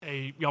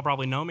y'all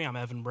probably know me. I'm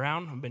Evan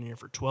Brown. I've been here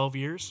for 12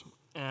 years,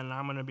 and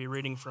I'm going to be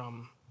reading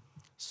from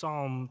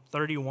Psalm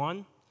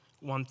 31,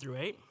 1 through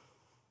 8.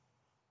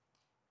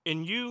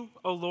 In you,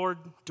 O Lord,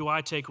 do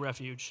I take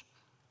refuge.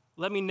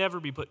 Let me never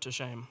be put to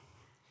shame.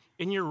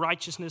 In your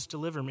righteousness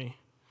deliver me.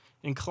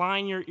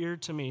 Incline your ear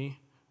to me.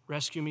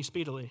 Rescue me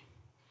speedily.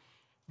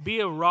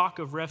 Be a rock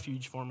of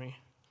refuge for me,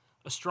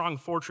 a strong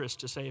fortress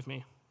to save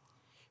me.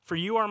 For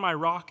you are my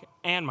rock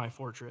and my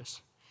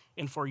fortress,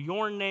 and for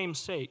your name's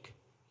sake,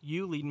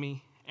 you lead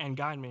me and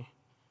guide me.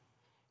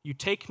 You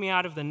take me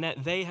out of the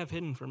net they have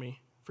hidden for me,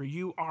 for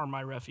you are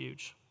my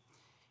refuge.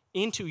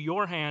 Into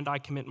your hand I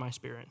commit my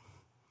spirit.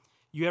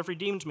 You have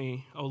redeemed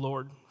me, O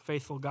Lord,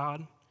 faithful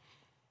God.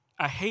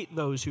 I hate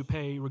those who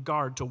pay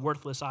regard to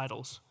worthless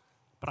idols,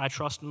 but I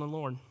trust in the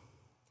Lord.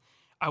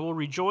 I will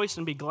rejoice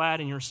and be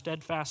glad in your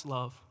steadfast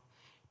love,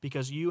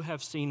 because you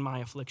have seen my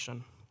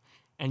affliction,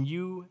 and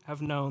you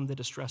have known the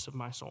distress of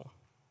my soul.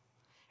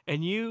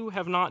 And you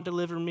have not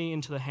delivered me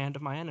into the hand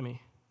of my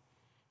enemy,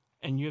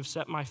 and you have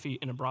set my feet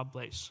in a broad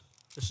place.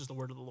 This is the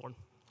word of the Lord.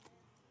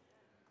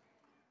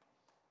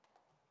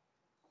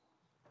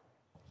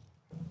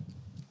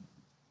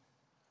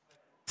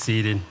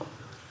 Seated.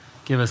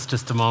 Give us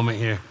just a moment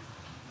here.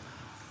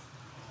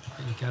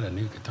 You got a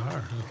new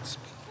guitar.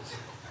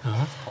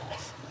 Huh?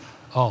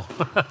 Oh.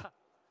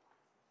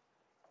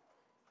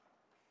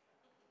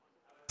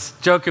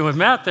 Joking with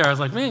Matt there. I was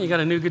like, man, you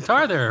got a new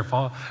guitar there,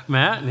 Paul,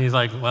 Matt? And he's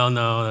like, well,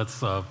 no, that's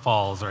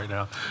Paul's right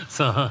now.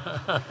 So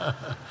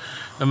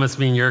that must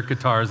mean your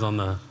guitar's on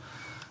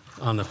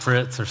the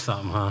fritz or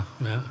something, huh,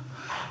 Matt?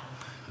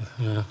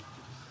 Yeah.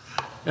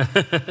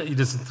 You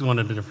just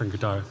wanted a different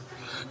guitar.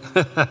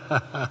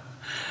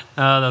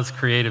 Those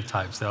creative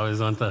types, they always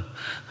want the...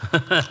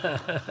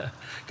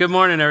 Good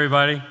morning,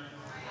 everybody.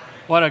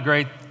 What a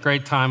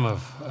great time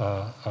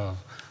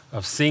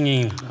of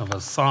singing of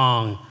a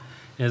song.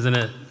 Isn't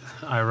it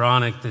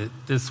ironic that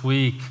this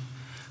week,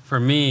 for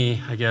me,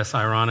 I guess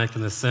ironic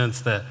in the sense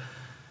that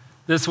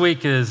this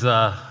week is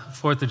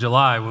 4th of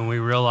July, when we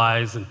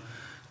realize and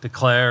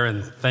declare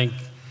and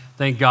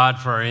thank God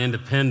for our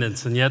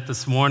independence. And yet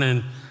this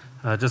morning,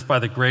 just by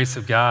the grace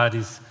of God,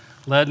 He's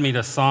led me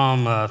to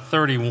Psalm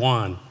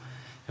 31.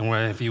 And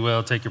where, if you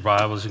will, take your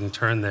Bibles, you can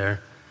turn there.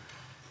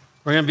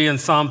 We're going to be in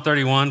Psalm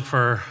 31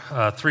 for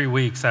 3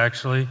 weeks,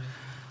 actually.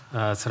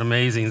 It's an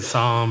amazing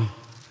psalm.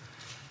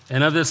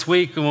 And of this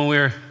week, when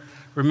we're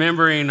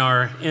remembering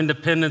our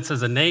independence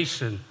as a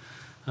nation,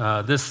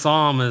 this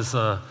psalm is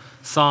a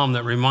psalm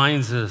that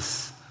reminds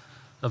us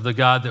of the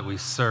God that we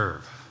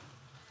serve.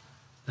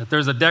 That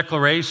there's a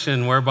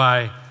declaration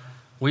whereby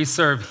we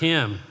serve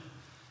Him,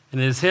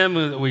 and it is Him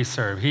that we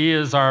serve. He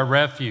is our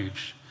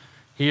refuge.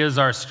 He is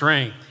our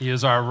strength. He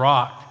is our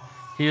rock.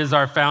 He is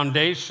our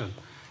foundation.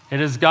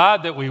 It is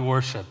God that we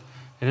worship.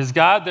 It is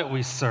God that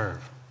we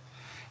serve.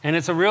 And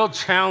it's a real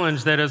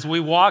challenge that as we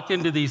walk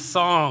into these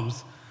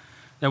Psalms,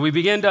 that we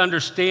begin to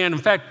understand. In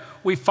fact,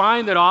 we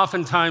find that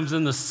oftentimes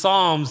in the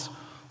Psalms,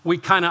 we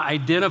kind of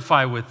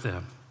identify with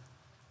them.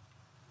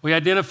 We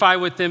identify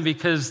with them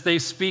because they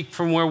speak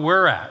from where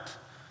we're at,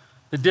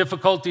 the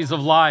difficulties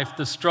of life,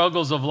 the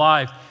struggles of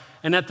life.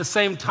 And at the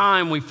same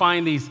time, we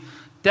find these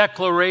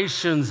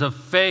declarations of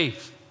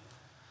faith,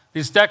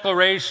 these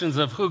declarations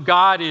of who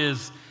God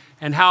is,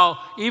 and how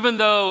even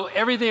though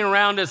everything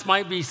around us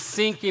might be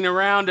sinking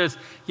around us,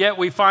 yet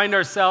we find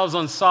ourselves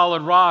on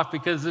solid rock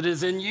because it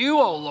is in you,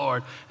 O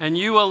Lord, and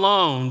you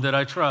alone that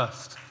I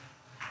trust.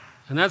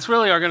 And that's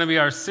really going to be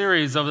our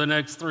series over the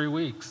next 3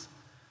 weeks,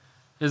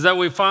 is that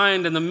we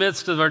find in the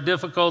midst of our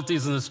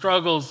difficulties and the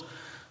struggles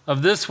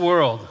of this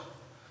world,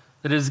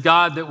 that it is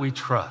God that we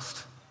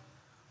trust.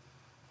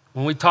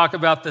 When we talk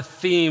about the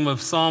theme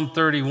of Psalm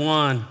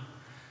 31,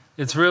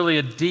 it's really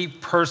a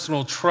deep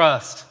personal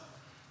trust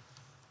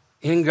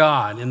in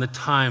God in the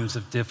times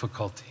of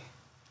difficulty.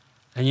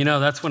 And you know,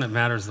 that's when it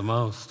matters the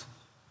most.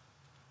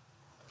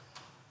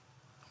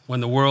 When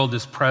the world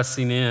is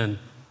pressing in,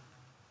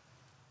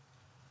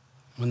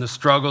 when the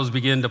struggles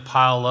begin to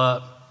pile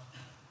up,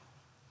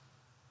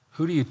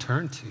 who do you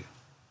turn to?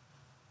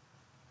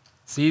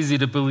 It's easy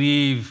to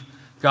believe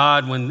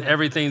God when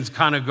everything's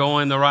kind of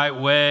going the right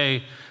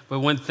way, but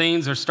when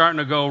things are starting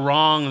to go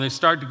wrong and they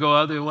start to go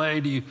other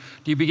way, do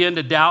you begin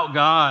to doubt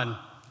God?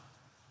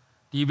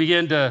 Do you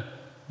begin to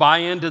buy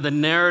into the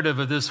narrative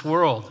of this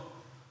world,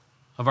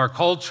 of our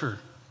culture?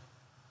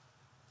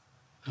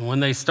 And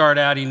when they start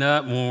adding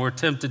up, when we're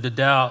tempted to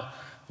doubt,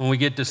 when we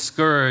get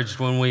discouraged,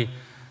 when we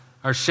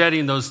are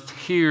shedding those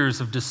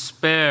tears of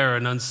despair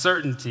and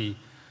uncertainty,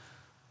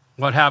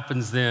 what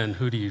happens then?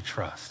 Who do you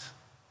trust?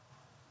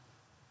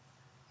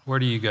 Where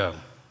do you go?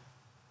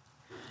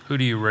 Who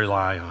do you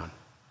rely on?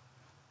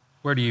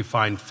 Where do you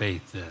find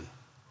faith then?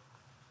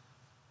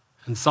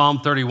 In Psalm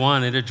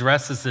 31, it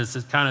addresses this.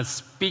 It kind of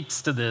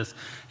speaks to this.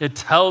 It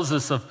tells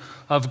us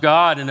of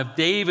God and of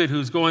David,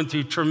 who's going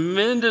through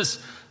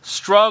tremendous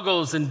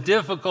struggles and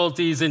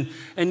difficulties. And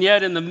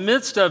yet in the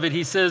midst of it,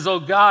 he says, oh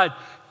God,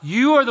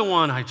 you are the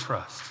one I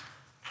trust.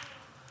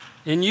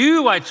 In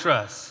you I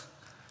trust.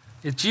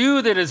 It's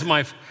you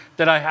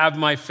that I have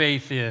my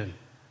faith in.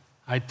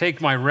 I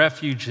take my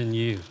refuge in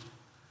you.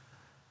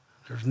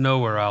 There's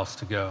nowhere else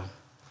to go.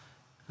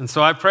 And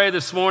so I pray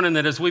this morning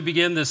that as we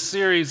begin this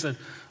series and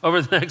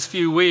over the next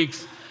few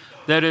weeks,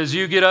 that as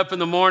you get up in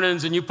the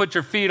mornings and you put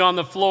your feet on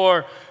the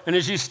floor, and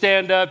as you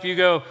stand up, you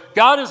go,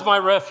 God is my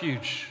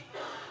refuge.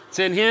 It's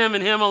in him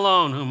and him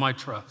alone whom I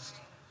trust.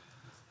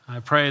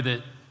 I pray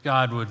that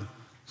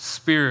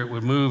Spirit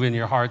would move in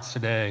your hearts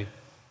today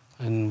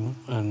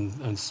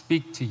and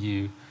speak to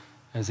you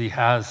as he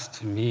has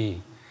to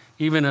me,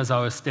 even as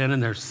I was standing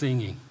there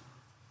singing.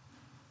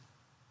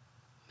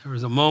 There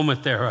was a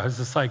moment there I was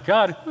just like,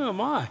 God, who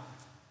am I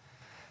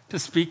to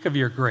speak of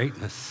your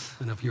greatness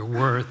and of your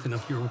worth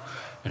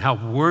and how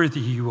worthy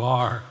you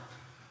are,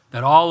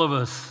 that all of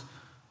us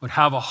would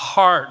have a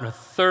heart and a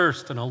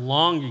thirst and a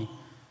longing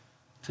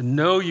to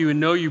know you and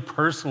know you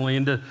personally,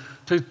 and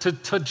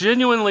to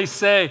genuinely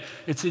say,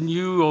 it's in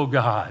you, oh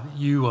God,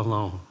 you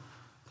alone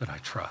that I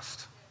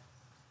trust.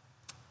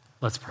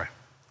 Let's pray.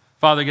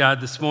 Father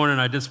God, this morning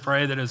I just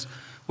pray that as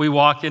we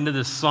walk into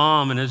this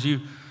psalm and as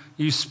you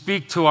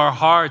speak to our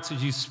hearts,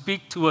 as you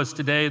speak to us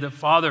today, that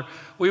Father,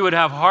 we would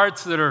have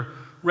hearts that are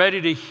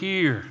ready to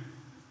hear.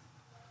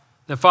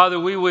 That Father,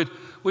 we would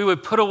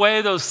put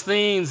away those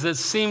things that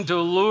seem to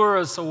lure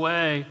us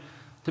away,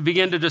 to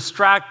begin to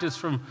distract us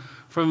from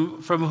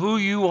who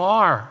you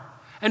are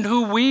and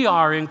who we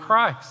are in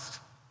Christ.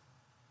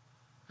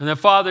 And that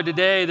Father,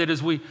 today, that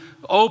as we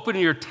open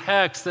your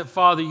text, that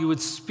Father, you would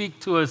speak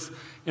to us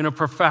in a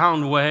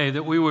profound way,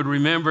 that we would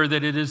remember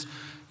that it is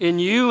in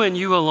you and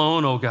you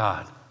alone, oh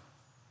God,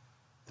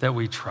 that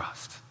we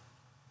trust.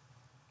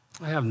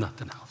 I have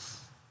nothing else.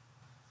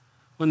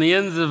 When the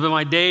ends of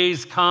my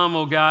days come,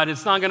 oh God,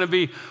 it's not going to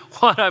be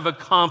what I've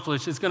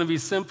accomplished. It's going to be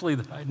simply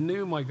that I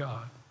knew my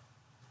God.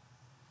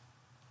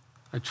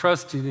 I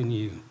trusted in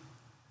you.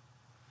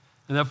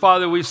 And that,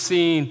 Father, we've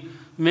seen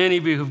many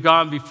who've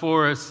gone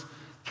before us,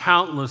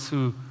 countless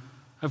who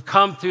have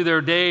come through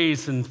their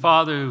days, and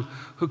Father,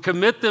 who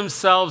commit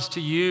themselves to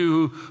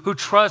you, who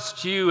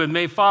trust you. And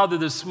may, Father,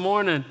 this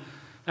morning,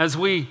 as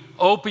we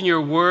open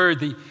your word,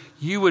 that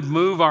you would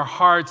move our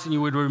hearts and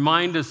you would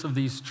remind us of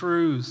these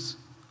truths.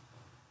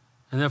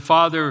 And that,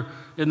 Father,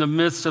 in the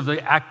midst of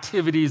the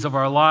activities of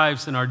our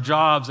lives and our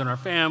jobs and our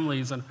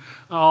families and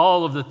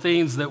all of the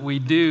things that we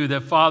do,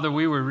 that, Father,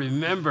 we would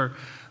remember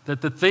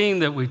that the thing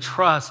that we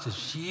trust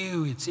is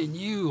you. It's in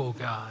you, oh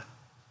God.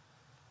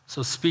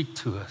 So speak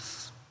to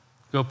us.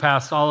 Go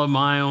past all of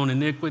my own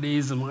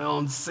iniquities and my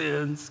own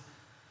sins,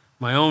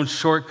 my own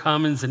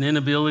shortcomings and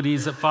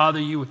inabilities, that, Father,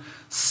 you would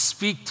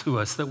speak to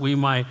us that we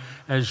might,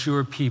 as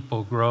your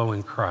people, grow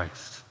in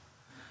Christ.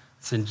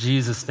 It's in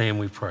Jesus' name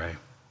we pray.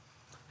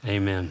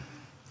 Amen.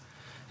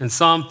 In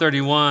Psalm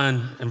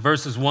 31, in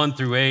verses 1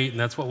 through 8, and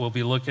that's what we'll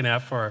be looking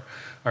at for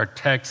our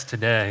text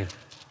today,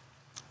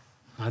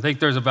 I think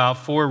there's about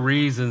 4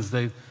 reasons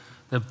that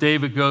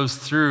David goes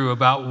through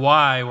about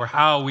why or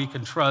how we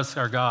can trust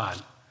our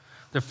God.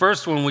 The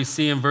first one we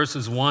see in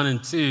verses 1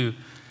 and 2,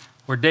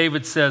 where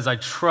David says, I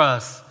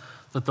trust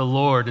that the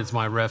Lord is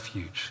my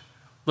refuge.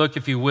 Look,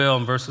 if you will,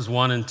 in verses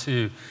 1 and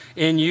 2.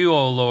 In you,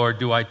 O Lord,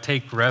 do I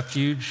take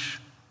refuge.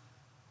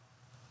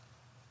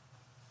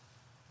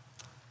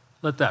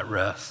 Let that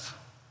rest.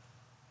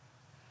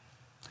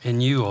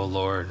 In you, O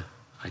Lord,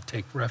 I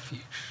take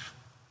refuge.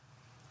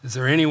 Is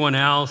there anyone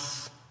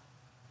else?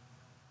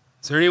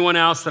 Is there anyone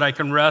else that I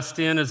can rest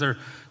in? Is there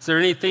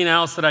anything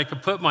else that I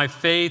could put my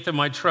faith and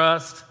my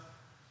trust?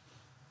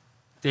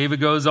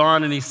 David goes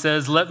on and he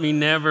says, let me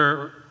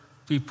never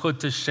be put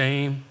to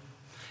shame.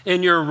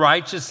 In your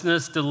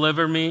righteousness,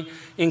 deliver me.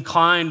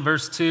 Incline,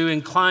 verse 2,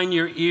 incline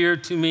your ear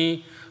to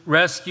me.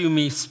 Rescue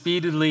me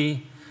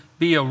speedily.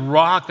 Be a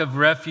rock of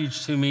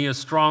refuge to me, a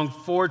strong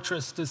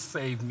fortress to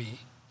save me.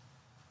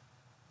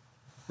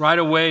 Right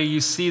away,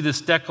 you see this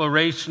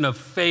declaration of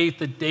faith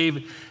that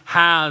David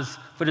has,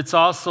 but it's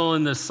also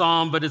in the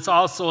psalm, but it's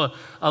also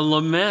a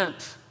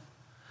lament.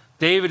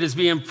 David is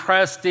being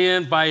pressed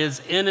in by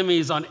his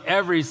enemies on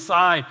every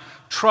side,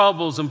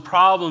 troubles and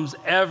problems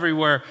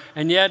everywhere.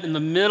 And yet in the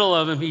middle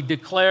of him, he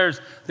declares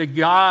that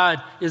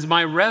God is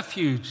my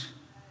refuge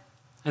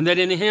and that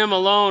in him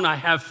alone I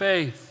have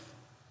faith.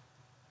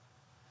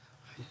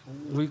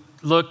 We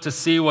look to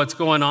see what's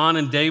going on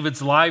in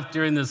David's life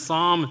during this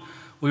psalm.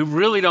 We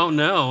really don't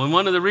know. And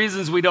one of the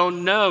reasons we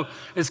don't know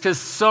is because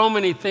so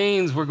many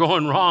things were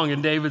going wrong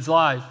in David's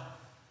life.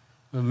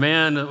 A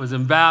man that was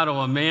in battle,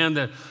 a man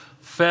that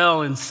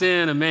fell in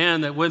sin, a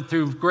man that went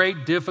through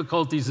great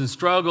difficulties and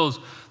struggles,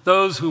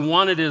 those who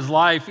wanted his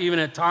life, even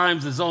at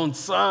times his own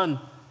son.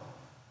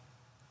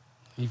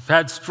 He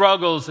had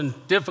struggles and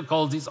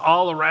difficulties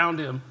all around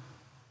him.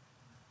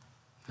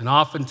 And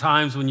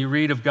oftentimes when you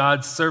read of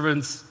God's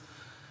servants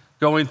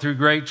going through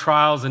great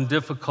trials and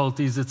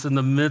difficulties, it's in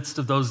the midst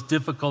of those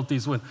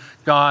difficulties when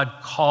God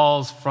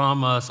calls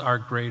from us our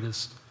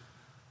greatest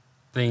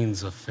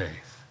things of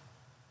faith.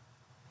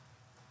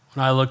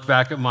 When I look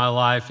back at my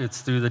life,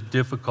 it's through the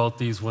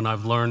difficulties when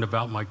I've learned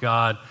about my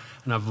God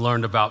and I've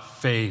learned about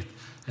faith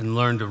and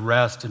learned to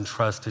rest and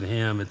trust in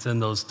him. It's in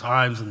those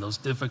times and those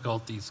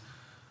difficulties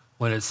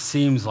when it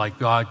seems like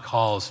God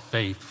calls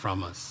faith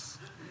from us.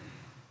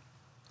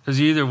 Because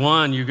either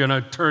one, you're going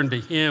to turn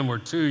to him, or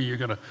two, you're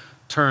going to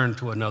turn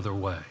to another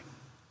way.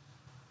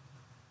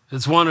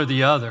 It's one or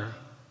the other.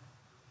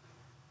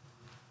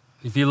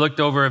 If you looked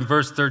over in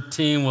verse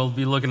 13, we'll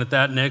be looking at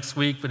that next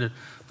week,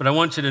 but I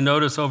want you to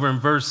notice over in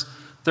verse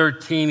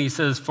 13, he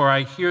says, "For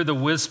I hear the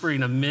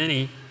whispering of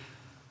many,"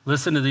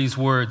 listen to these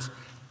words,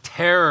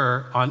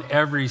 "terror on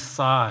every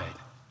side."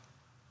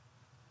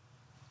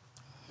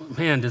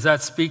 Man, does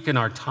that speak in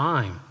our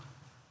time?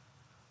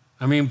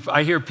 I mean,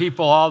 I hear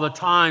people all the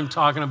time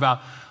talking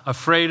about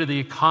afraid of the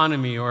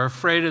economy, or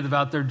afraid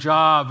about their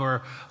job,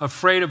 or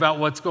afraid about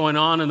what's going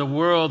on in the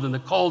world and the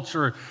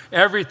culture,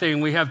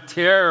 everything. We have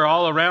terror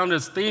all around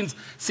us. Things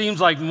seems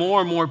like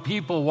more and more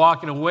people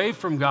walking away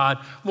from God,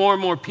 more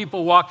and more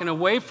people walking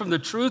away from the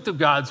truth of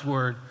God's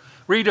word,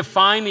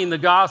 redefining the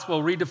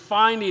gospel,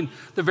 redefining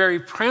the very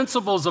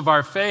principles of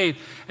our faith.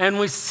 And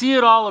we see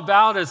it all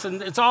about us,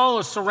 and it's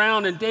all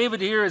around. And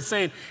David here is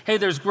saying, hey,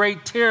 there's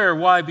great terror.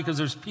 Why? Because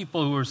there's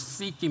people who are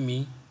seeking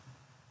me.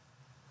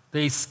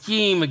 They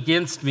scheme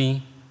against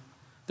me.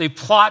 They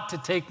plot to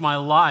take my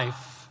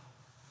life.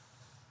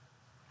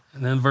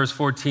 And then verse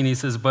 14, he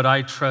says, "But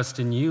I trust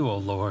in you, O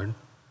Lord.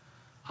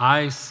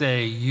 I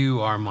say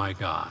you are my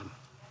God."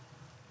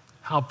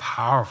 How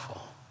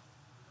powerful.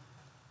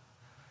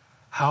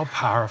 How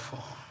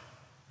powerful.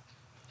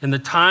 In the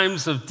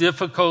times of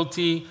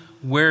difficulty,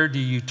 where do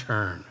you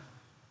turn?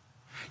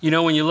 You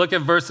know, when you look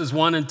at verses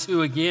 1 and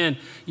 2 again,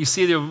 you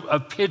see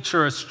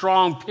a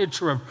strong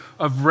picture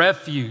of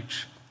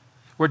refuge.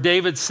 Where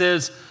David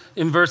says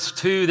in verse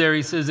 2 there,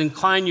 he says,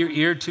 "Incline your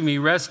ear to me,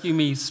 rescue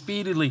me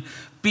speedily.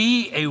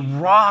 Be a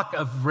rock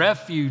of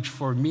refuge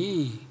for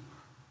me,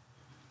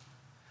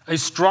 a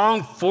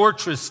strong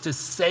fortress to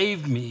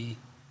save me."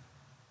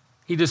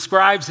 He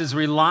describes his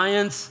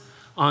reliance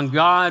on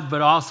God,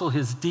 but also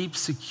his deep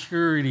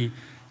security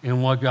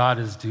in what God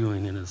is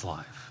doing in his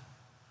life.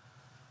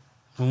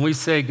 When we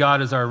say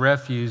God is our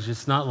refuge,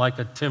 it's not like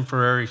a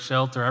temporary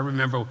shelter. I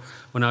remember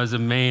when I was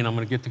in Maine, I'm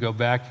going to get to go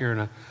back here in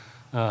a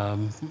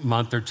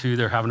month or two.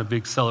 They're having a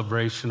big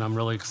celebration. I'm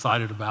really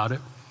excited about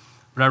it.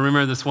 But I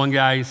remember this one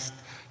guy,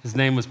 his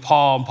name was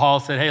Paul, and Paul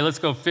said, "Hey, let's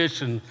go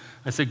fish." And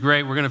I said,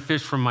 "Great, we're going to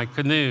fish from my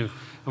canoe,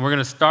 and we're going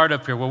to start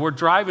up here." Well, we're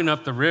driving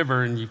up the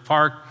river, and you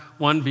park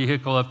one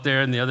vehicle up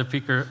there and the other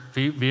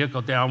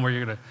vehicle down where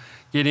you're going to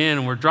get in.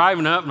 And we're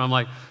driving up, and I'm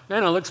like,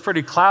 "Man, it looks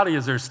pretty cloudy.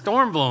 Is there a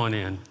storm blowing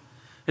in?"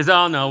 He said,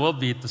 "Oh, no, we'll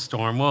beat the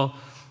storm." Well,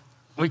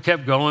 we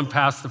kept going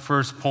past the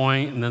first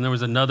point, and then there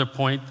was another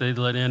point they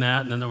let in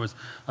at, and then there was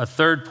a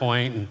third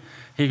point, and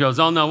he goes,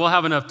 "Oh, no, we'll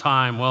have enough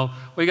time." Well,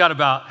 we got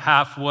about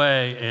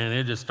halfway, and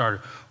it just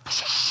started,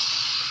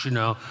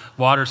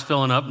 water's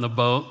filling up in the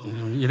boat,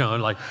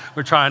 and, like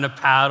we're trying to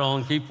paddle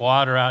and keep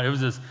water out. It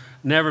was just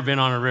never been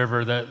on a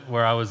river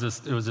where it was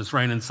just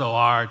raining so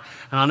hard.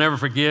 And I'll never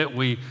forget,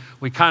 we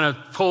kind of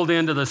pulled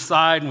into the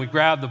side, and we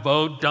grabbed the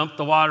boat, dumped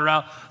the water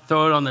out,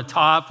 throw it on the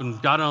top,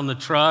 and got it on the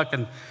truck,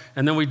 and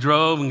then we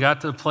drove and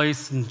got to the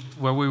place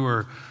where we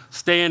were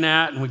staying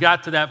at, and we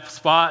got to that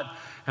spot,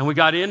 and we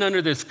got in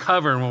under this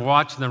cover, and we're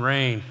watching the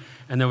rain,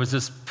 and there was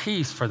this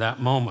peace for that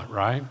moment,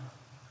 right?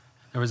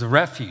 There was a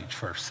refuge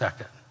for a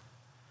second.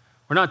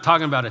 We're not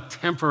talking about a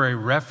temporary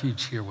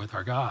refuge here with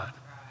our God.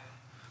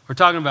 We're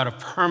talking about a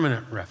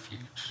permanent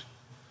refuge.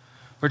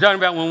 We're talking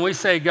about when we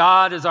say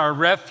God is our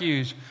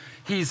refuge,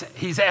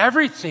 He's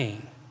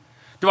everything.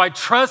 Do I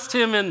trust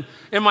him in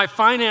my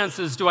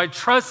finances? Do I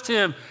trust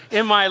him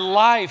in my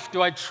life?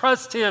 Do I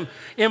trust him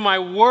in my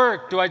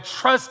work? Do I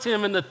trust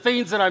him in the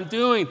things that I'm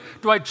doing?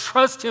 Do I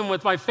trust him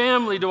with my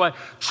family? Do I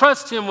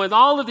trust him with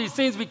all of these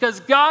things? Because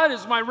God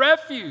is my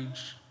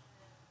refuge.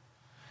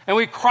 And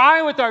we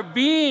cry with our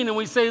being and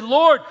we say,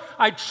 Lord,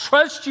 I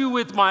trust you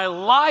with my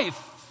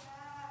life.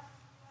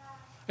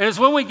 And it's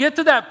when we get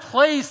to that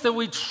place that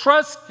we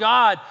trust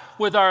God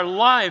with our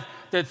life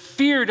that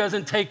fear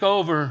doesn't take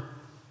over.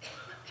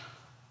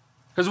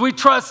 Because we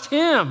trust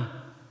him.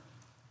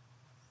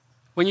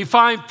 When you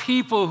find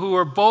people who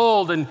are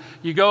bold, and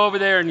you go over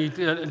there,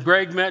 and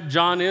Greg met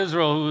John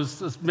Israel, who was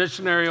this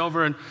missionary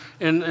over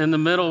in the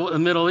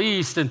Middle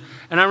East, and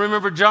I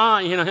remember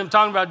John, him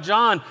talking about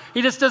John.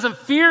 He just doesn't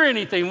fear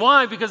anything.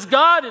 Why? Because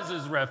God is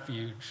his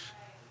refuge.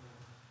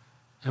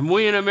 And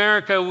we in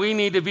America, we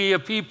need to be a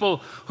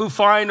people who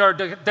find our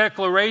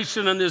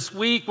declaration in this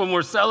week when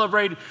we're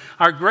celebrating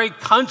our great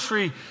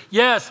country.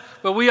 Yes,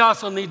 but we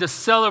also need to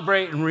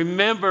celebrate and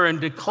remember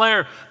and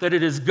declare that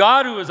it is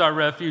God who is our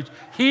refuge.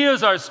 He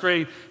is our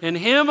strength. In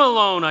him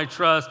alone I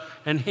trust,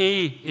 and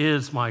he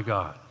is my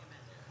God.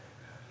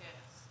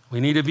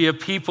 We need to be a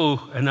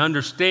people and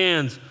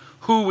understands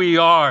who we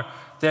are,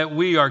 that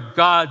we are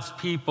God's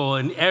people,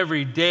 and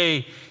every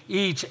day,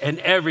 each and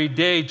every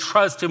day,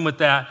 trust him with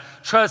that.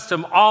 Trust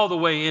him all the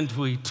way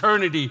into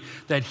eternity,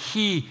 that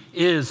he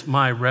is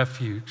my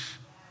refuge,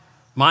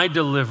 my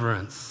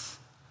deliverance.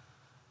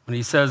 When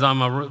he says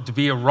I'm to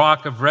be a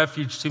rock of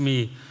refuge to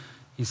me,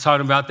 He's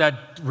talking about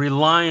that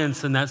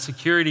reliance and that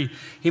security.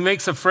 He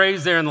makes a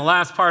phrase there in the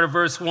last part of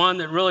verse 1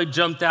 that really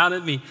jumped out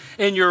at me.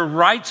 In your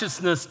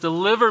righteousness,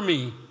 deliver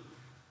me.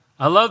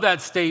 I love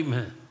that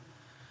statement.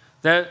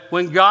 That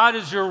when God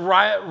is your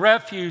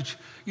refuge,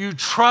 you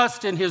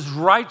trust in his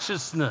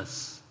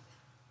righteousness.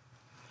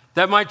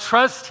 That my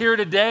trust here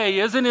today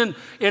isn't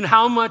in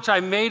how much I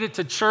made it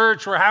to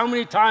church or how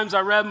many times I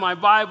read my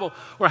Bible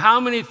or how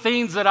many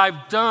things that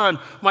I've done.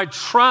 My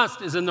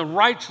trust is in the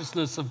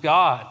righteousness of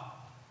God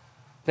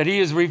that he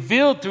has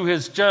revealed through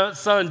his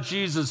son,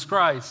 Jesus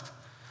Christ.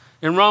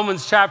 In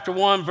Romans chapter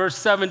 1, verse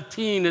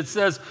 17, it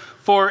says,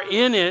 for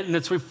in it, and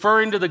it's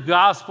referring to the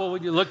gospel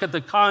when you look at the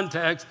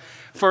context,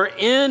 for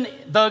in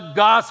the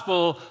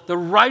gospel, the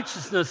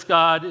righteousness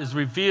God is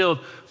revealed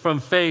from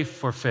faith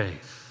for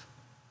faith.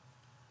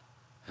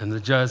 And the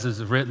judge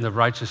is written, the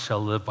righteous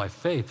shall live by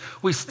faith.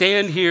 I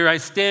stand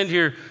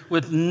here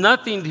with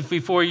nothing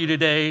before you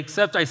today,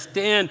 except I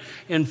stand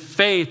in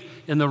faith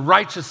in the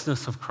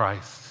righteousness of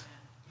Christ.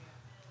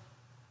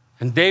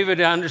 And David,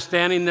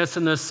 understanding this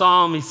in this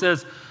psalm, he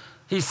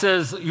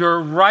says,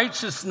 your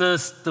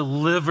righteousness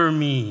deliver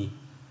me.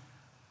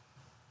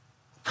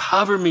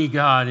 Cover me,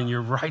 God, in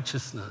your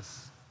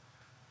righteousness.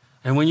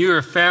 And when you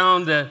are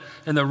found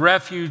in the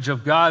refuge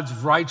of God's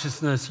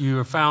righteousness, you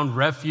are found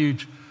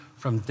refuge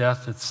from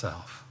death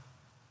itself,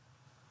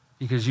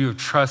 because you have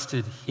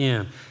trusted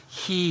him.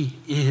 He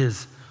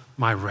is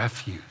my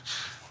refuge.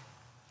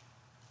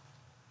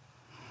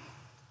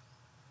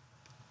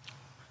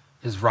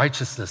 His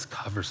righteousness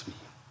covers me.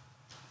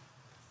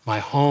 My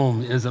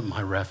home isn't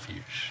my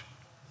refuge.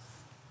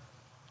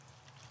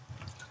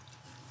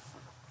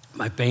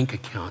 My bank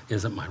account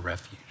isn't my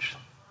refuge.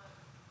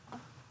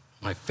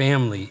 My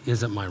family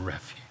isn't my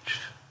refuge.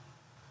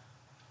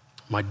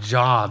 My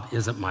job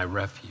isn't my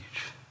refuge.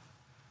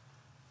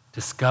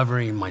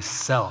 Discovering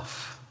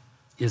myself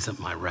isn't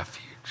my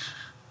refuge.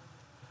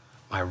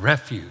 My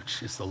refuge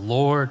is the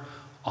Lord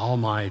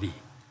Almighty.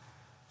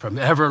 From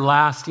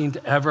everlasting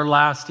to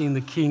everlasting,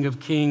 the King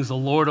of Kings, the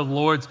Lord of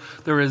Lords,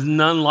 there is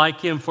none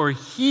like him, for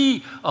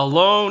he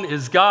alone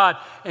is God,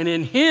 and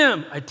in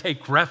him I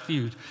take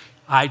refuge.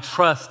 I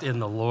trust in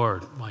the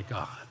Lord, my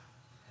God.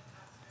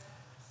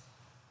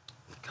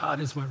 God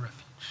is my refuge.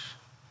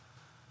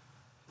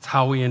 It's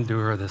how we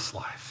endure this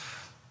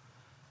life,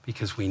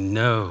 because we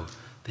know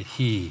that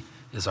he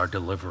is our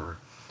deliverer.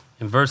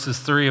 In verses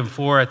 3 and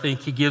 4, I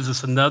think he gives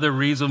us another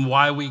reason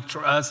why we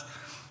trust.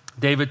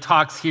 David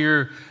talks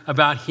here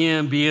about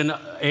him being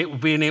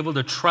able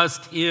to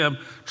trust him,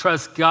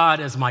 trust God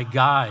as my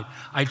guide.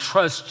 I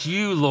trust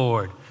you,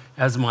 Lord,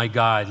 as my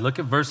guide. Look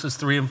at verses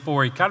 3 and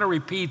 4. He kind of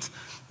repeats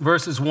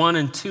verses 1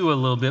 and 2 a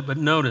little bit, but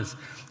notice.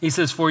 He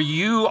says, for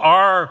you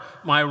are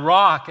my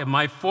rock and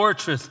my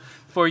fortress.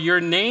 For your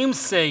name's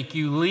sake,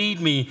 you lead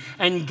me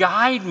and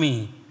guide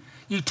me.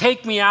 You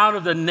take me out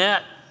of the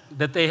net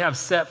that they have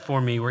set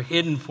for me or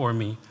hidden for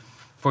me,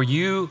 for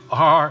you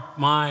are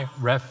my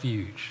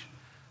refuge.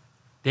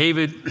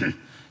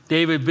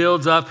 David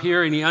builds up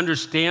here and he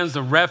understands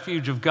the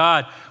refuge of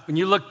God. When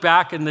you look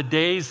back in the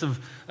days of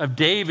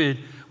David,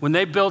 when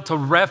they built a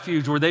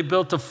refuge or they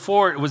built a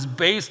fort, it was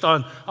based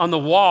on the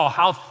wall,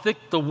 how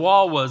thick the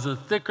wall was. The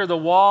thicker the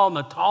wall and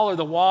the taller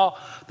the wall,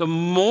 the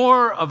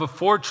more of a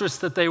fortress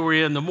that they were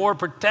in, the more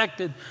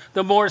protected,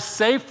 the more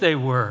safe they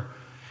were.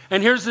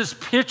 And here's this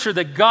picture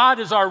that God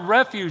is our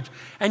refuge.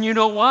 And you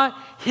know what?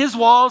 His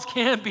walls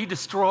can't be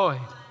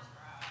destroyed.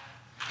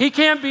 He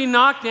can't be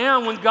knocked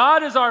down. When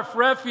God is our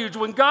refuge,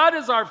 when God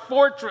is our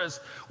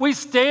fortress, we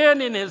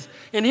stand in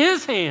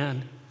his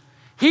hand.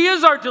 He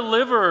is our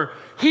deliverer.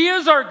 He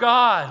is our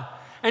God.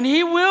 And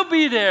he will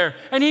be there.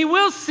 And he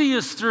will see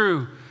us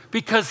through,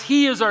 because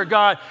he is our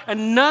God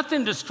and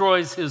nothing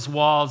destroys his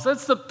walls.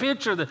 That's the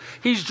picture that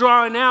he's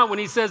drawing out when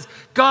he says,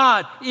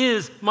 God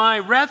is my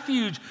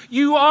refuge.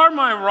 You are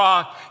my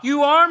rock.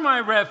 You are my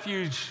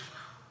refuge.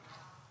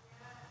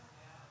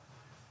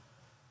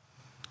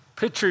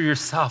 Picture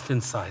yourself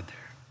inside there.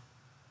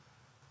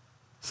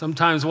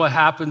 Sometimes what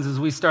happens is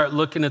we start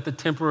looking at the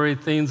temporary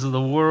things of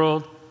the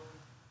world.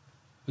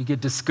 We get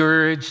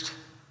discouraged.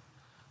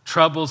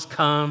 Troubles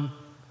come.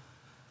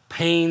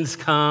 Pains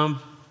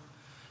come.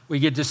 We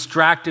get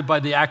distracted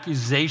by the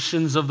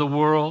accusations of the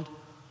world.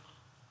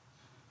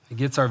 It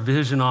gets our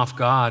vision off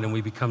God, and we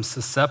become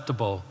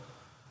susceptible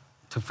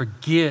to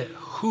forget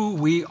who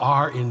we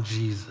are in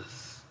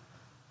Jesus.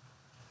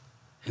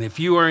 And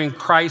if you are in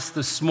Christ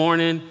this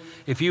morning,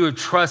 if you have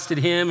trusted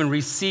him and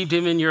received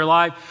him in your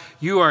life,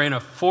 you are in a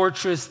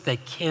fortress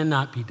that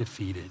cannot be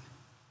defeated.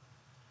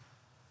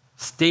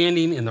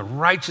 Standing in the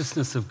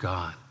righteousness of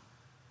God.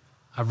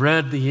 I've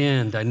read the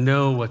end. I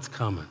know what's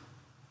coming.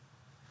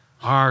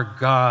 Our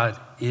God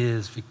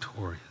is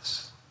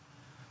victorious,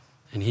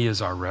 and he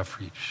is our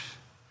refuge.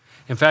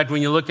 In fact,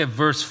 when you look at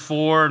verse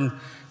 4, and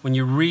when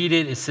you read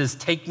it, it says,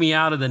 take me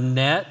out of the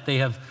net they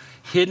have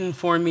hidden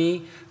for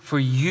me. for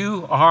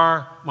you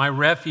are my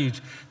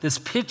refuge. This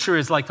picture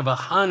is like of a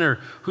hunter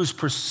who's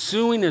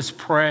pursuing his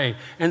prey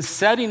and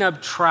setting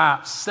up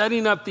traps,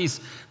 setting up these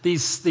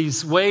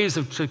ways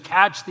to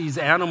catch these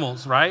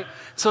animals, right?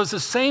 So it's the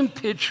same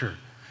picture.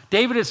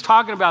 David is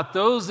talking about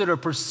those that are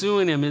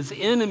pursuing him, his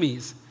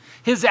enemies,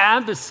 his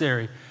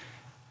adversary.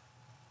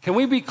 Can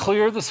we be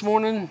clear this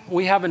morning?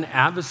 We have an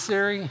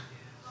adversary,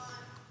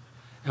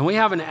 and we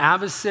have an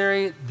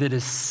adversary that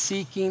is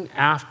seeking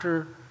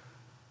after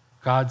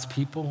God's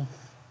people.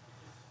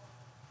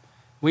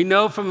 We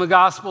know from the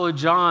Gospel of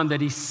John that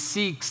he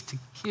seeks to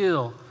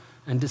kill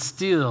and to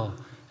steal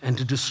and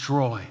to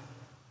destroy.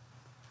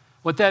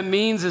 What that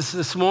means is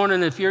this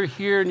morning, if you're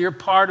here and you're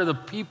part of the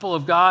people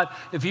of God,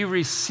 if you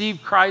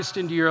receive Christ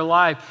into your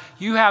life,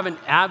 you have an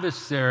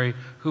adversary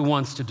who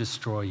wants to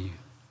destroy you.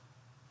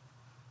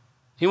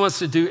 He wants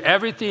to do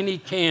everything he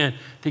can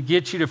to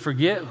get you to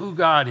forget who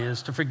God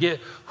is, to forget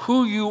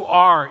who you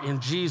are in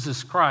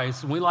Jesus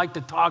Christ. And we like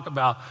to talk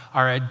about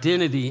our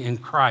identity in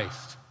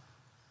Christ.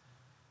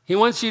 He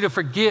wants you to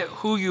forget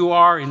who you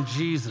are in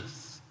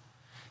Jesus.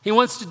 He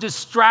wants to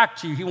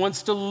distract you. He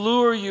wants to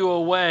lure you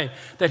away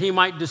that he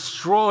might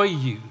destroy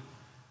you.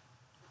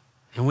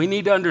 And we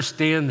need to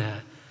understand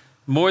that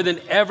more than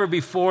ever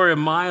before in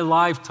my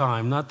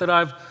lifetime. Not that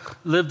I've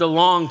lived a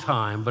long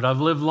time, but I've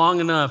lived long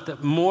enough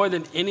that more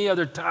than any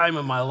other time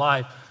in my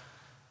life,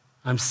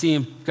 I'm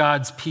seeing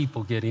God's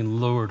people getting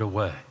lured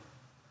away,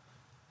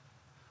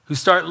 who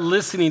start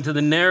listening to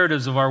the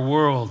narratives of our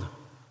world,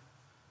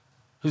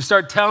 who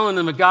start telling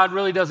them that God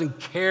really doesn't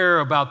care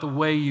about the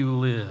way you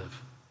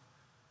live,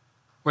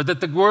 or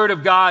that the Word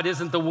of God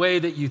isn't the way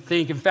that you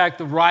think. In fact,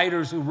 the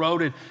writers who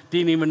wrote it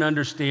didn't even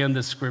understand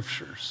the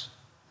Scriptures.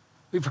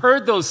 We've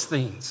heard those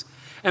things.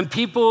 And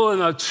people in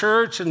the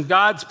church and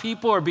God's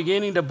people are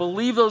beginning to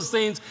believe those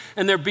things,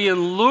 and they're being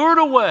lured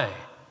away.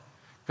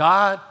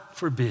 God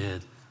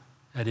forbid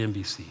at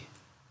NBC.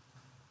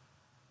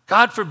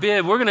 God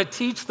forbid, we're going to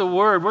teach the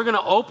Word. We're going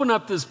to open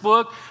up this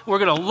book. We're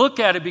going to look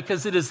at it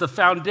because it is the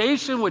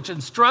foundation which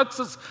instructs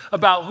us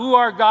about who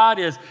our God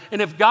is.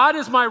 And if God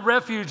is my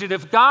refuge, and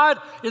if God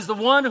is the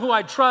one who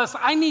I trust,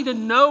 I need to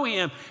know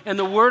him. And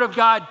the Word of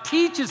God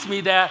teaches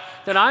me that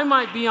I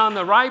might be on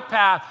the right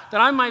path,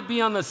 that I might be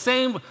on the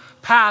same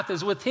path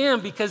as with him,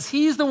 because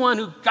he's the one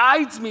who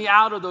guides me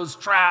out of those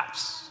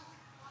traps.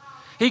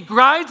 He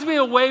guides me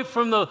away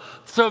from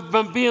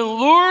being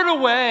lured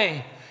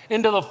away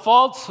into the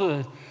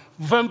falsehood,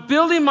 from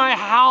building my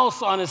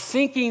house on a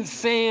sinking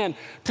sand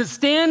to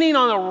standing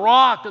on a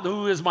rock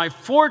who is my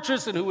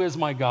fortress and who is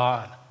my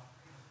God.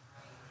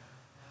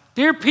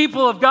 Dear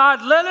people of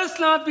God, let us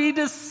not be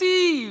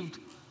deceived.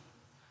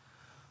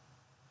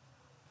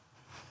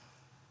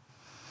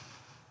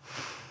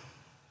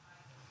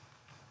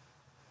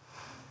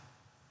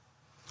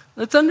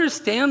 Let's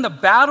understand the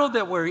battle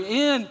that we're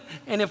in,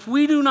 and if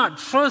we do not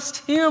trust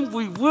him,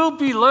 we will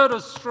be led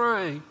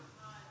astray.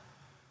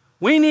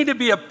 We need to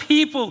be a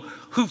people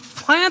who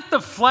plant the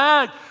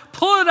flag,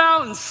 pull it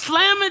out, and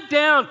slam it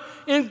down.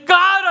 In God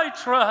I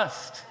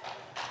trust.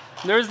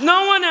 There's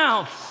no one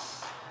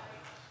else.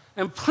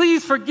 And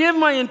please forgive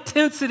my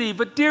intensity,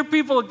 but dear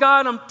people of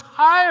God, I'm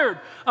tired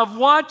of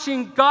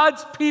watching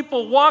God's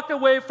people walk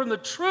away from the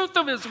truth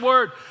of his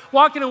word,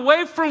 walking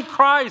away from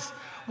Christ,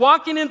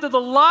 walking into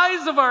the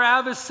lies of our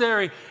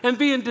adversary and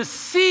being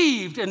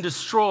deceived and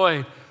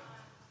destroyed.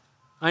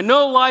 I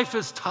know life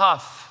is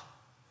tough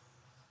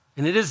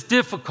and it is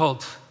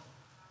difficult,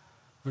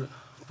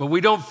 but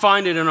we don't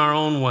find it in our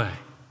own way.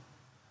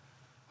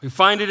 We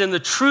find it in the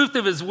truth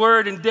of his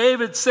word, and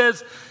David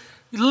says,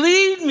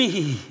 lead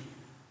me,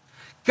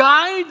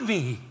 guide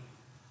me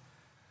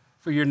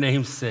for your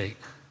name's sake,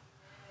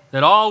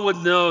 that all would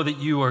know that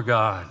you are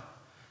God.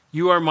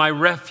 You are my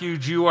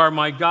refuge. You are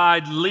my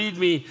guide. Lead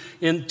me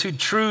into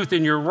truth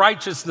in your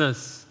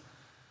righteousness.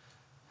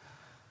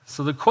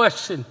 So the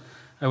question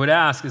I would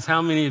ask is,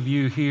 how many of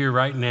you here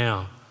right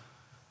now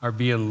are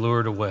being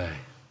lured away?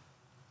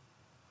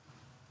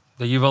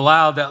 That you've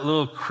allowed that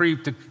little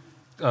creep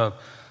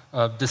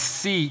of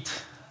deceit,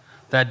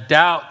 that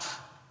doubt,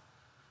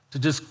 to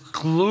just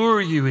lure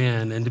you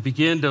in and to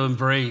begin to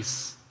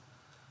embrace,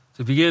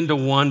 to begin to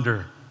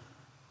wonder.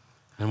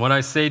 And what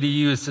I say to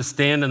you is to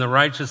stand in the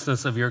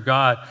righteousness of your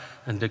God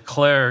and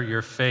declare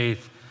your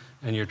faith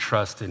and your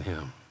trust in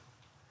him.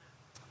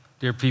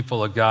 Dear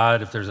people of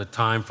God, if there's a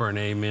time for an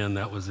amen,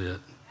 that was it. Amen.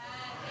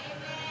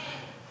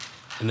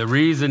 And the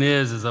reason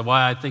is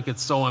why I think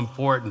it's so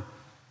important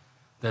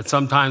that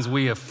sometimes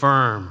we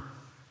affirm,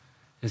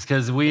 is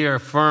because we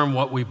affirm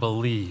what we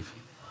believe.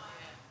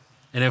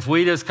 And if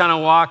we just kind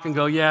of walk and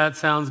go, yeah, that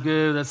sounds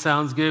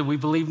good, we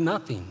believe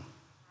nothing.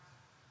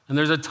 And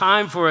there's a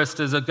time for us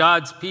as a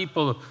God's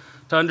people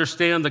to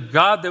understand the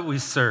God that we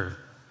serve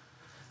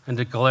and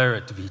declare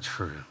it to be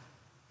true.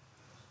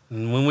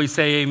 And when we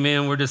say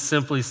amen, we're just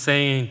simply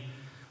saying,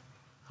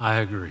 I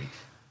agree.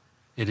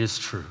 It is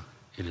true.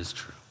 It is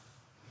true.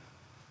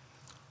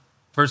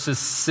 Verses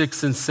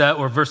 6 and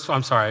 7,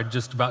 I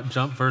just about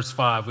jumped verse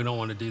 5. We don't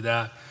want to do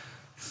that.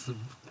 It's a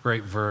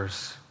great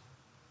verse.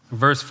 In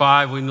verse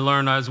 5, we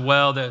learn as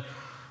well that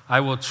I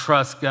will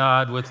trust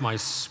God with my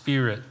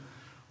spirit.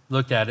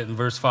 Look at it in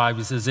verse 5.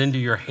 He says, into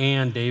your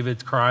hand,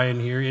 David's crying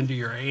here, into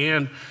your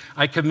hand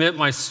I commit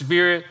my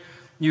spirit.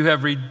 You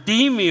have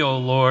redeemed me, O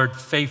Lord,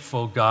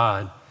 faithful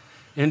God.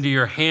 Into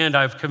your hand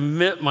I've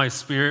commit my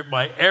spirit,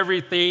 my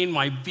everything,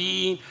 my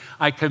being,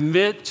 I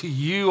commit to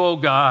you, O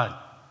God.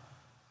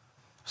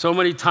 So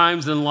many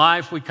times in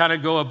life, we kind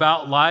of go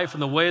about life,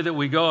 and the way that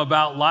we go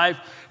about life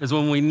is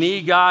when we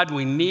need God,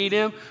 we need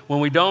him. When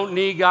we don't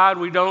need God,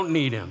 we don't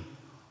need him.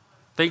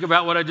 Think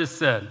about what I just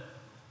said.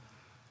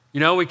 You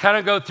know, we kind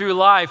of go through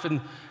life,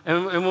 and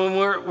when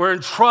we're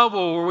in trouble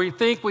or we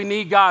think we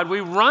need God,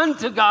 we run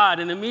to God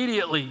and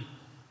immediately.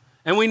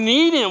 And we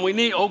need him. We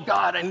need, oh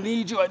God, I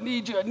need you, I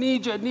need you, I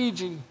need you, I need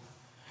you.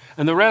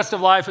 And the rest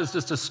of life is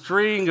just a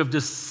string of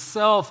just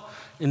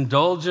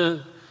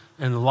self-indulgent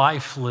and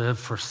life lived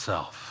for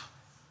self.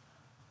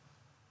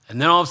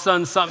 And then all of a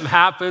sudden something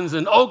happens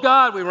and, oh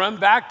God, we run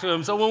back to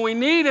him. So when we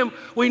need him,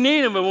 we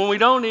need him. But when we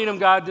don't need him,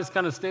 God, just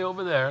kind of stay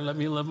over there. Let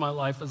me live my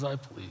life as I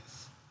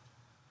please.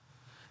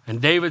 And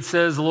David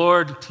says,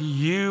 Lord, to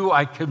you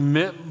I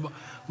commit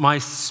my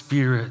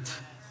spirit.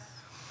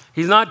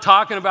 He's not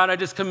talking about I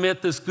just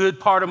commit this good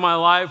part of my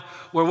life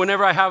where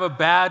whenever I have a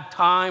bad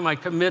time, I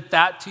commit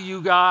that to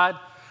you, God.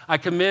 I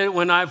commit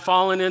when I've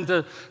fallen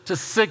into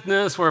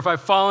sickness, or if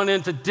I've fallen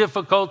into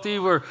difficulty,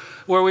 where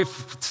we've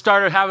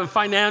started having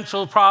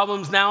financial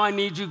problems. Now I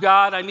need you,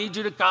 God. I need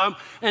you to come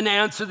and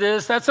answer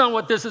this. That's not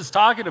what this is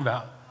talking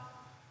about.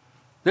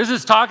 This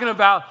is talking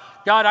about,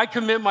 God, I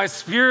commit my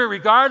spirit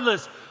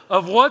regardless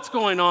of what's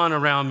going on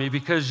around me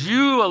because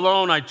you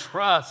alone I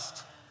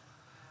trust.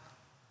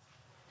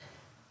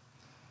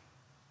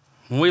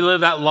 When we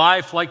live that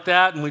life like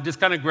that and we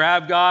just kind of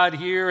grab God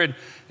here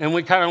and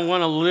we kind of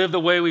want to live the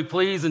way we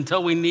please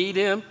until we need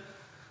him,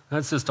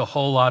 that's just a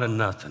whole lot of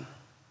nothing.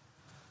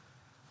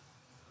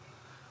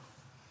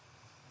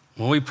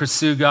 When we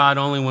pursue God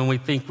only when we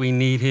think we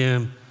need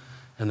him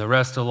and the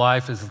rest of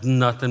life is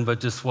nothing but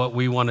just what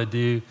we want to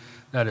do,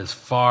 that is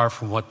far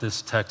from what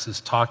this text is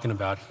talking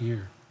about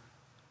here.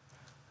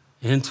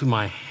 Into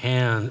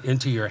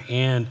your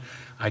hand,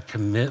 I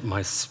commit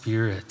my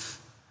spirit.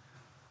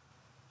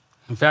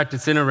 In fact,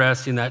 it's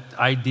interesting, that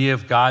idea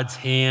of God's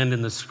hand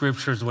in the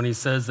scriptures when he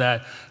says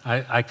that,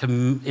 I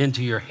come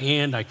into your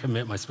hand, I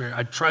commit my spirit.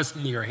 I trust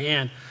in your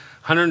hand.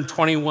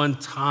 121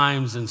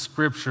 times in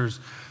scriptures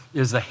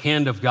is the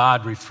hand of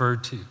God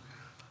referred to.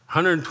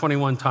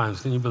 121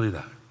 times, can you believe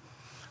that?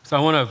 So I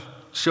want to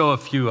show a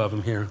few of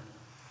them here.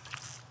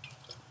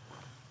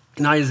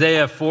 In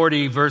Isaiah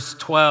 40, verse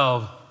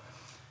 12,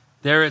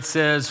 there it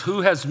says,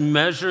 who has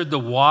measured the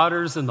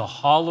waters in the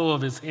hollow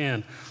of his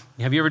hand?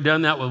 Have you ever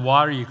done that with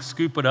water? You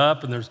scoop it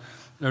up and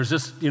there's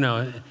just,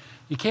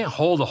 you can't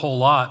hold a whole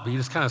lot, but you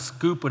just kind of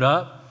scoop it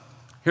up.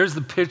 Here's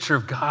the picture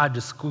of God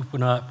just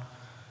scooping up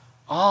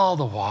all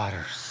the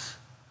waters.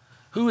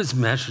 Who has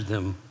measured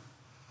them?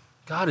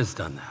 God has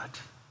done that.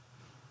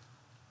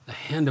 The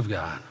hand of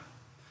God.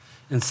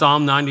 In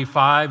Psalm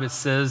 95, it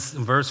says,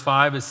 in verse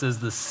 5, it says,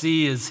 the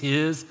sea is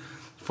his,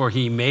 for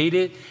he made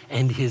it,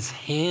 and his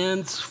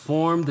hands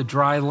formed the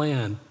dry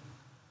land.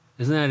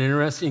 Isn't that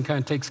interesting? He kind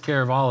of takes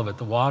care of all of it,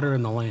 the water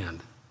and the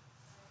land.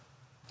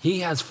 He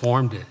has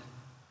formed it.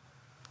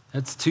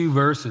 That's 2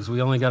 verses.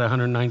 We only got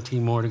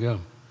 119 more to go.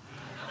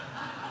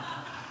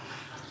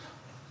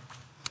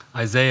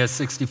 Isaiah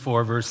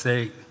 64, verse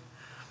 8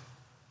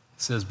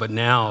 says, but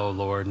now, O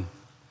Lord,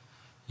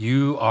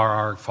 you are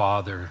our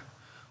Father.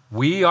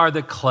 We are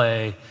the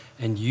clay,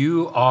 and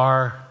you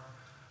are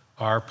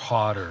our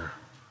potter.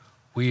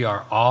 We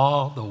are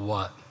all the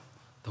what?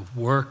 The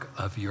work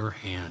of your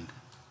hand.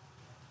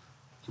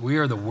 We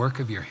are the work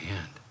of your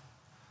hand.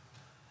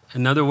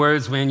 In other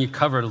words, man, you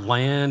covered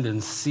land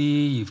and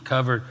sea. You've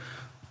covered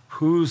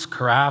who's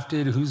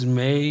crafted, who's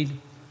made.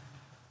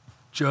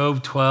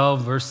 Job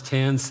 12, verse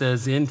 10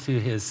 says, in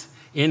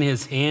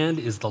his hand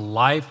is the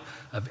life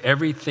of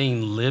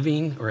everything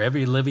living, or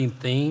every living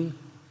thing,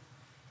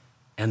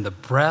 and the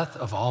breath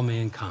of all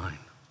mankind.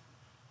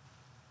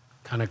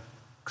 Kind of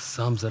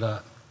sums it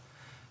up.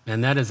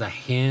 And that is a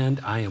hand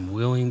I am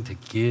willing to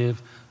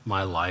give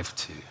my life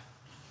to.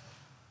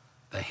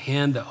 The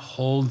hand that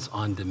holds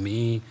onto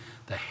me,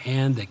 the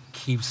hand that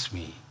keeps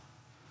me.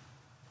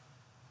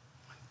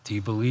 Do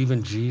you believe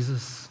in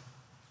Jesus?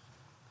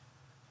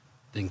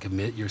 Then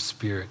commit your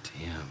spirit to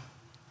him.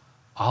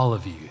 All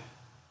of you,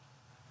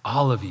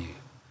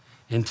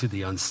 into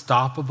the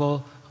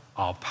unstoppable,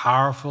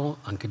 all-powerful,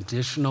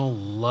 unconditional,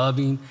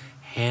 loving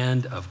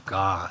hand of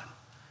God.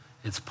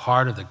 It's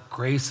part of the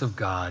grace of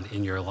God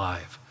in your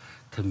life.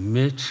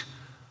 Commit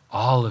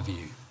all of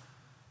you.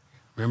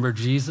 Remember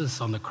Jesus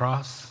on the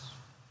cross?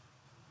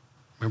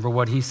 Remember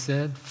what he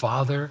said?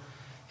 Father,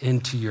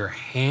 into your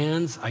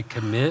hands I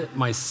commit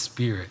my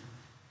spirit.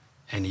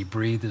 And he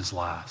breathed his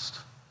last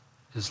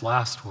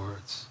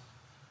words.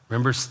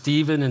 Remember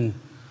Stephen in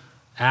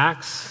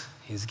Acts?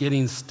 He's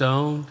getting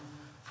stoned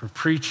for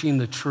preaching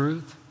the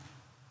truth.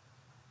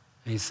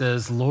 And he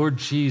says, Lord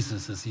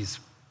Jesus, as he's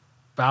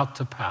about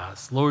to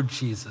pass, Lord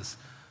Jesus,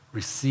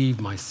 receive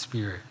my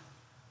spirit.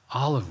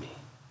 All of me.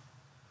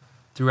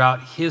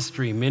 Throughout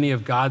history, many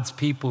of God's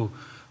people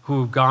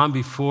who have gone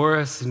before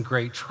us in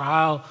great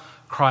trial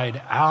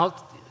cried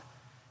out,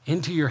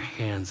 into your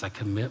hands I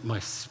commit my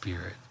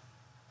spirit.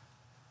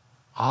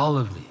 All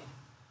of me.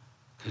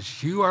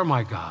 Because you are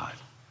my God,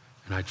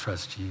 and I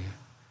trust you.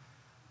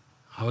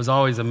 I was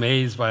always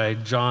amazed by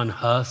John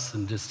Huss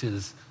and just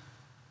his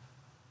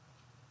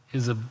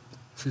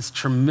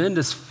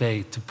tremendous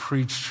faith to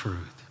preach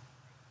truth.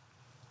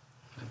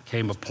 There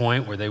came a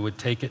point where they would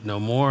take it no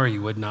more. He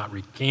would not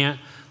recant.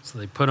 So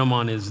they put him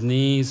on his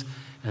knees,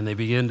 and they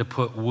began to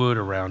put wood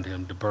around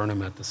him to burn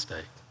him at the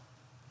stake,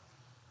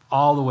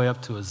 all the way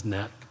up to his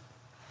neck.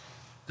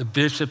 The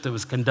bishop that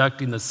was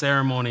conducting the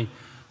ceremony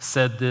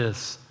said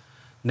this,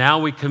 now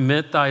we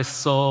commit thy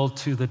soul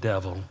to the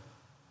devil.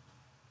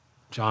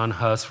 John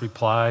Huss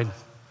replied,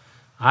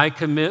 I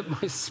commit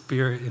my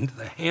spirit into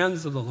the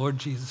hands of the Lord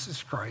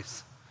Jesus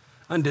Christ.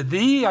 Unto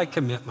thee I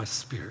commit my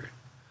spirit,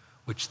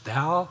 which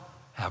thou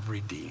have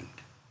redeemed.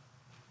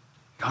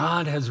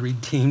 God has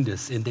redeemed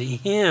us. Into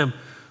him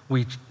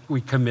we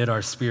commit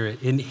our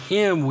spirit. In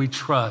him we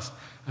trust,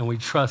 and we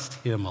trust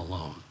him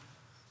alone.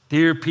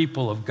 Dear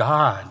people of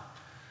God,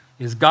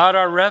 is God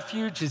our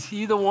refuge? Is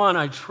he the one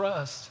I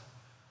trust?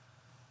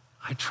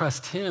 I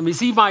trust him. Is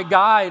he my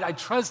guide? I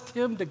trust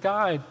him to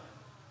guide.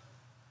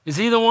 Is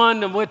he the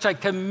one in which I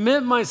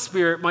commit my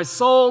spirit, my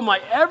soul,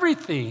 my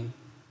everything?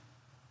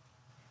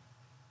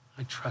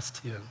 I trust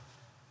him.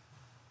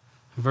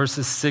 In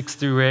verses 6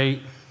 through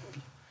 8,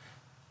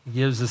 he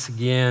gives us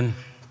again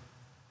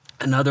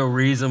another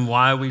reason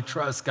why we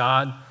trust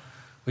God.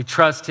 We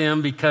trust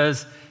him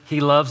because he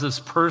loves us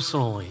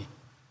personally.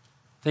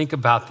 Think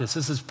about this.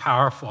 This is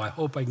powerful. I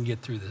hope I can get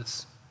through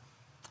this.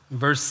 In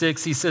verse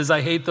 6, he says,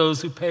 I hate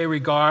those who pay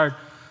regard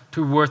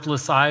to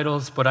worthless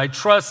idols, but I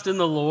trust in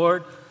the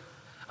Lord.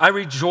 I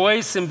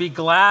rejoice and be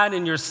glad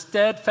in your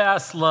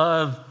steadfast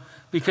love,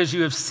 because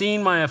you have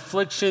seen my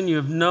affliction, you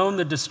have known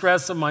the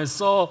distress of my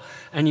soul,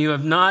 and you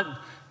have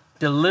not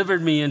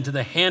delivered me into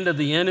the hand of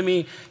the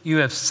enemy. You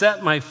have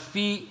set my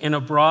feet in a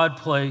broad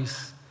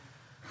place.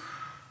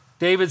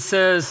 David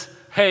says,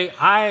 hey,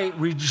 I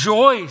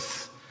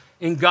rejoice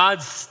in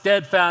God's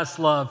steadfast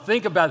love.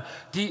 Think about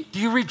it. Do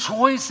you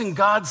rejoice in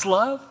God's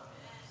love?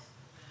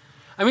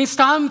 I mean,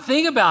 stop and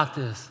think about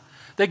this.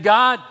 That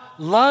God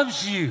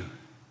loves you.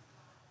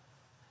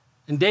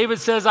 And David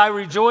says, I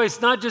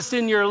rejoice not just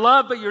in your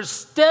love, but your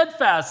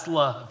steadfast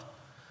love.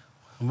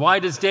 And why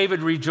does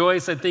David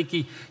rejoice? I think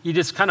you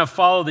just kind of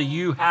follow the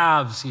you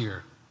haves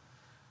here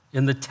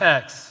in the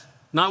text.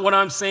 Not what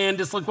I'm saying,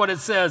 just look what it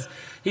says.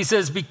 He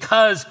says,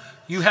 because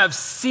you have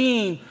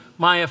seen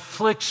my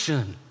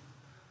affliction.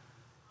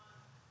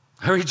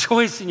 I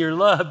rejoice in your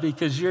love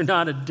because you're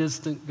not a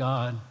distant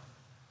God.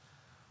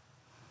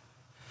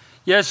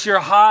 Yes, you're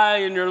high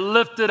and you're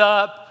lifted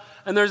up,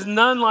 and there's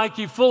none like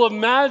you, full of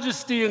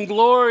majesty and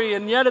glory,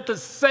 and yet at the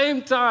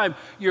same time,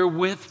 you're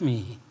with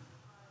me.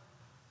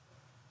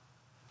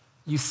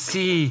 You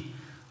see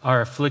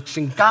our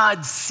affliction.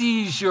 God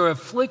sees your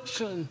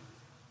affliction,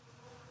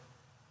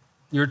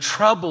 your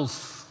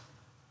troubles,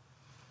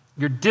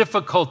 your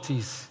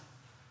difficulties.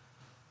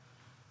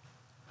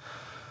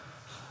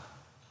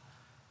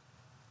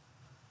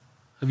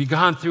 Have you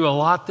gone through a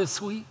lot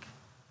this week?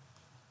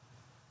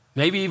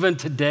 Maybe even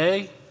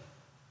today.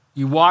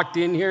 You walked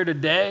in here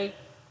today.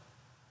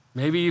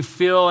 Maybe you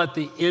feel at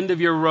the end of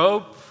your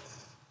rope,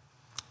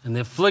 and the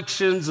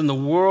afflictions and the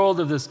world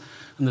of this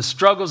and the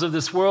struggles of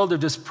this world are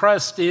just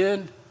pressed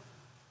in.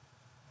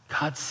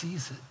 God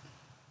sees it.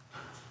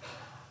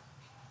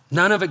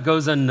 None of it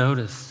goes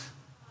unnoticed.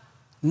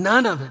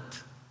 None of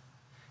it.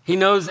 He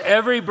knows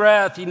every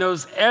breath. He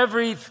knows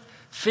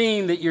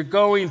everything that you're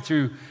going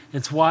through.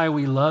 It's why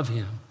we love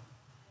him,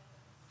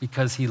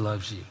 because he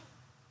loves you.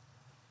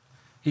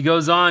 He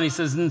goes on, he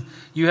says,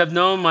 you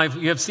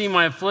have seen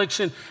my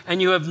affliction, and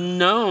you have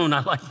known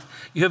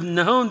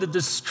the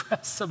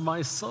distress of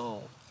my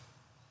soul.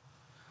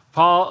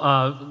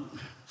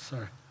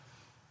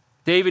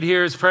 David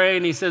here is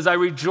praying, he says, I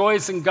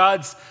rejoice in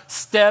God's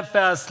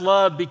steadfast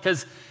love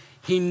because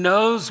he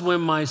knows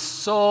when my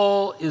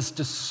soul is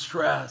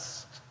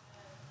distressed.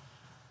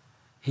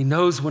 He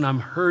knows when I'm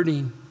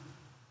hurting.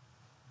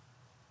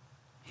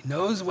 He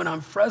knows when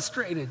I'm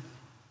frustrated.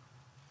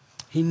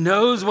 He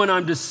knows when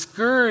I'm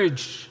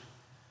discouraged.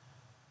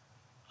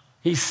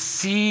 He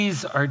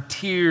sees our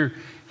tear.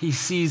 He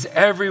sees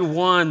every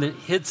one that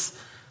hits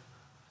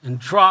and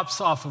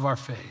drops off of our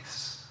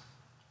face.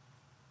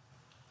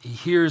 He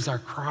hears our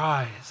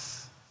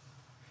cries.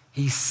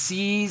 He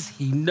sees,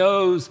 he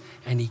knows,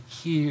 and he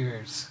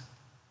cares.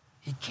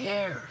 He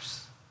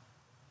cares.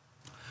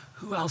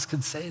 Who else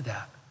could say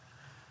that?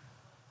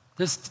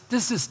 This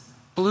just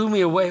blew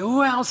me away.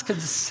 Who else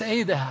could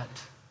say that?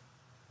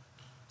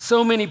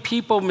 So many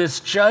people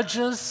misjudge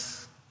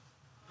us.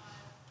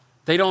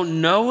 They don't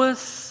know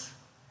us.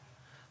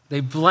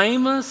 They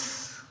blame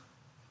us.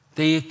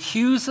 They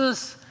accuse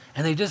us.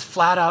 And they just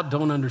flat out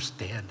don't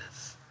understand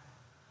us.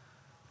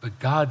 But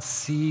God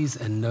sees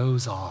and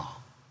knows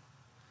all.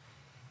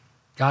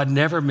 God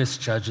never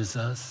misjudges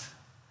us.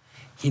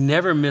 He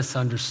never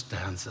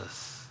misunderstands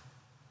us.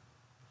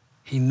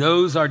 He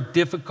knows our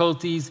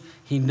difficulties.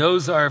 He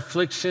knows our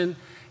affliction.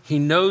 He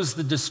knows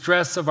the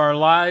distress of our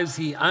lives.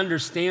 He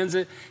understands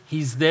it.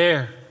 He's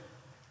there.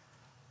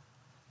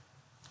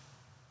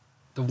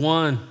 The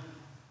one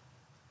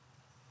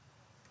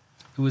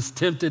who was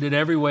tempted in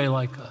every way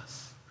like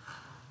us,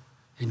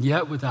 and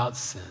yet without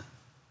sin.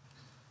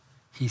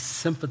 He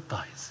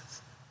sympathizes.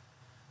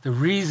 The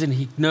reason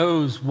he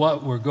knows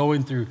what we're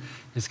going through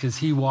is because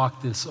he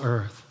walked this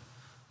earth,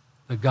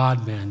 the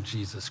God-man,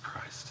 Jesus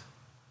Christ.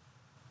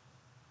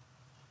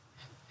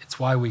 It's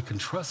why we can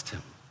trust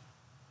him.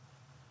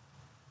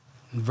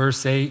 In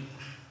verse 8,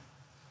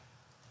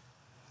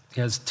 he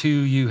has two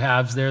you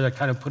haves there that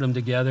kind of put them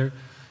together.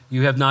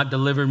 You have not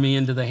delivered me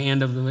into the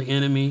hand of the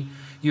enemy.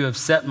 You have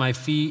set my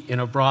feet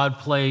in a broad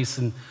place.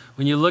 And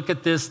when you look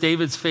at this,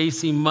 David's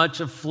facing much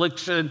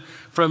affliction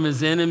from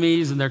his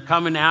enemies, and they're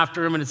coming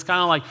after him, and it's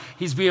kind of like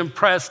he's being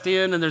pressed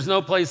in, and there's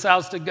no place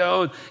else to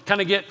go, and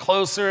kind of get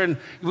closer. And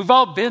we've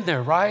all been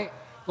there, right?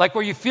 Like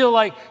where you feel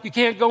like you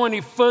can't go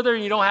any further,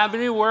 and you don't have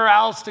anywhere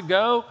else to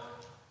go.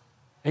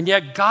 And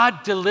yet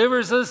God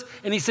delivers us,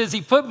 and he says,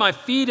 he put my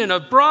feet in a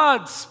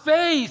broad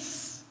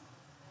space.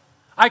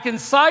 I can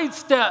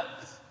sidestep.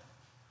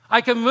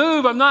 I can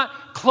move. I'm not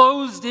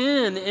closed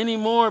in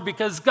anymore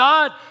because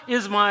God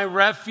is my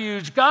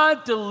refuge.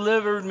 God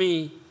delivered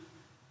me.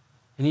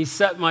 And he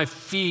set my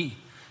feet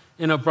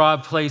in a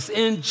broad place.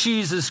 In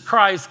Jesus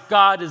Christ,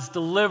 God has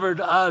delivered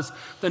us.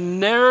 The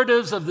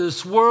narratives of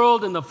this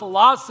world and the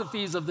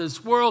philosophies of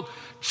this world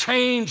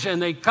change,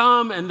 and they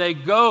come and they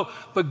go.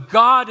 But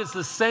God is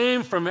the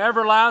same from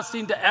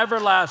everlasting to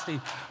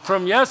everlasting.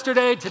 From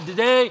yesterday to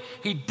today,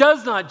 he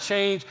does not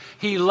change.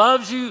 He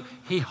loves you,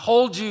 he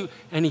holds you,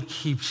 and he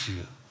keeps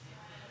you.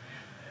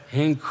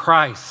 In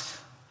Christ,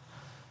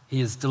 he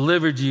has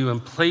delivered you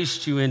and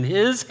placed you in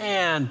his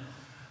hand,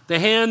 the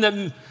hand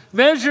that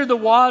measured the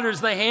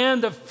waters, the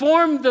hand that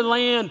formed the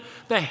land,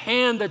 the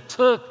hand that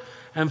took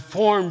and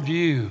formed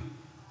you.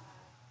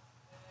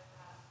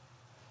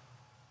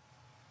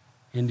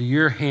 Into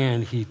your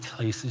hand he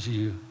places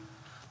you.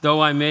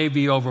 Though I may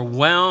be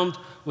overwhelmed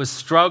with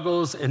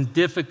struggles and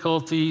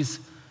difficulties,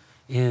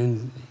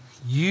 in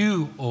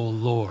you, O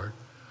Lord,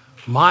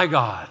 my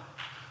God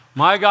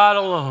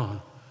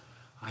alone,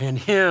 in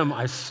him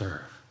I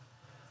serve.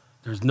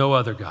 There's no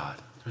other God.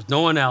 There's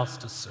no one else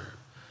to serve.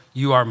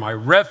 You are my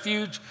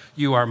refuge.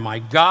 You are my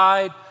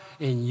guide.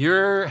 In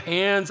your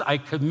hands I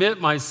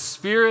commit my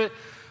spirit,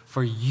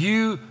 for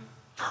you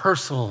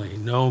personally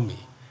know me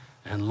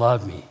and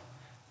love me,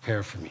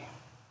 care for me.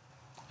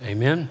 Amen?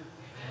 Amen.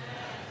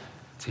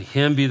 To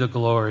him be the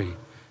glory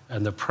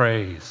and the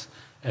praise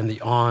and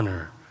the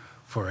honor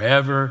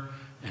forever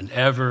and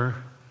ever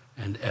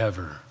and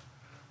ever.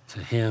 To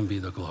him be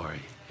the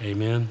glory.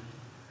 Amen.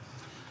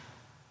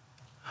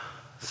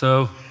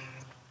 So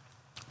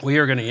we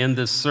are going to end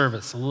this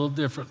service a little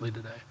differently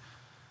today.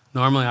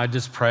 Normally I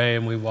just pray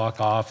and we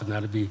walk off and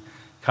that'll be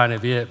kind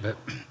of it, but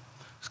there's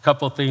a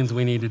couple of things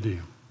we need to do.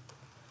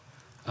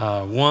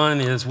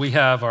 One is we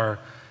have our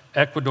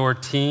Ecuador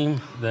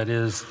team that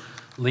is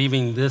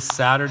leaving this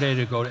Saturday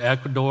to go to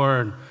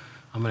Ecuador, and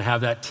I'm going to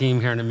have that team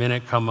here in a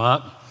minute come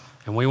up,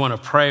 and we want to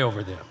pray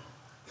over them.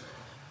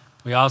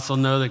 We also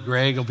know that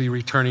Greg will be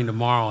returning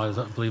tomorrow.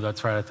 I believe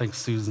that's right. I think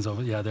Susan's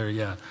over. Yeah, there.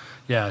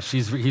 Yeah.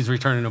 He's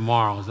returning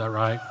tomorrow. Is that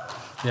right?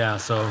 Yeah.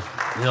 So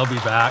he'll be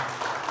back.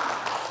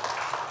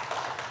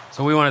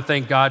 So we want to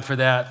thank God for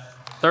that.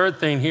 Third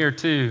thing here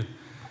too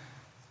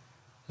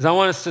is I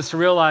want us just to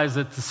realize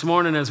that this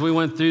morning as we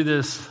went through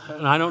this,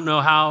 and I don't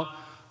know how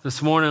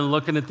this morning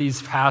looking at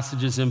these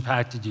passages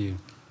impacted you,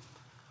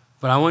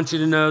 but I want you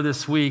to know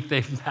this week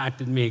they've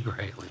impacted me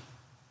greatly.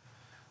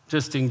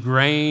 Just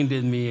ingrained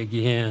in me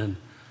again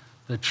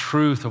the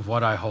truth of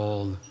what I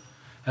hold.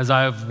 As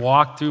I have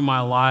walked through my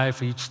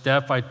life, each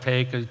step I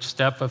take, each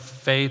step of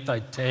faith I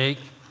take,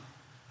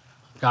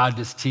 God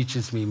just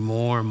teaches me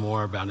more and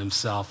more about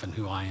himself and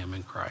who I am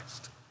in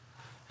Christ.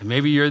 And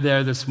maybe you're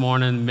there this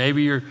morning,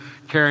 maybe you're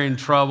carrying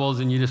troubles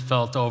and you just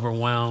felt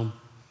overwhelmed.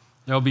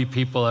 There'll be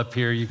people up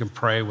here you can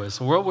pray with.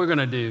 So what we're going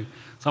to do,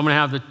 so I'm going to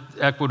have the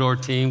Ecuador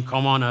team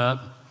come on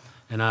up.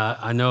 And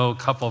I know a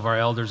couple of our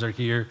elders are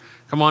here.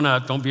 Come on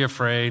up. Don't be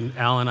afraid.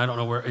 Alan, I don't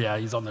know where. Yeah,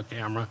 he's on the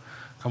camera.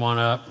 Come on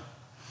up.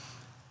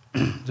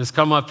 Just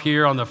come up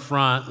here on the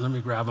front. Let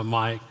me grab a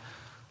mic.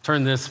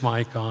 Turn this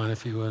mic on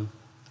if you would.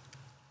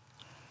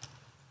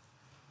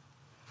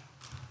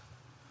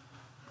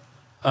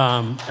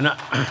 And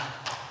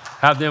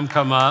have them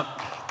come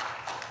up.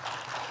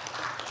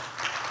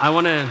 I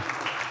want to,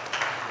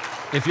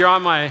 if you're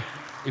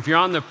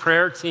on the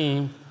prayer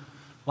team,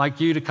 I'd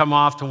like you to come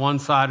off to one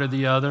side or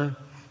the other,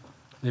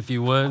 if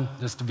you would,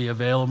 just to be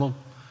available.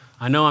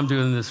 I know I'm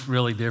doing this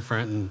really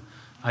different, and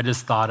I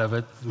just thought of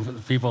it. The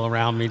people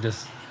around me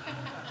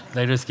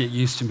they just get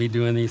used to me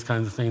doing these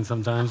kinds of things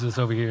sometimes, just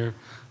over here,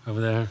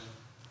 over there.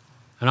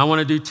 And I want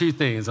to do two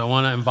things. I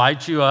want to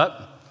invite you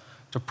up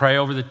to pray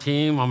over the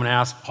team. I'm going to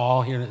ask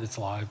Paul here, it's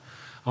live.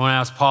 I want to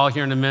ask Paul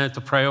here in a minute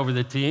to pray over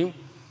the team.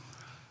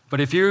 But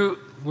if you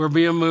were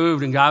being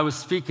moved and God was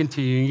speaking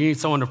to you and you need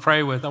someone to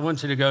pray with, I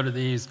want you to go to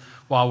these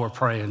while we're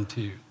praying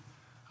too,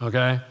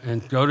 okay?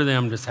 And go to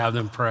them, just have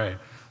them pray.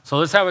 So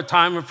let's have a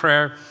time of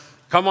prayer.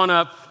 Come on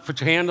up, put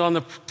your hand on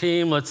the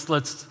team. Let's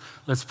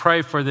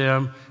pray for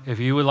them if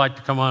you would like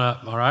to come on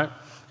up, all right?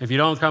 If you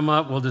don't come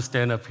up, we'll just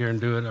stand up here and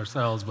do it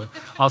ourselves, but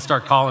I'll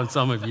start calling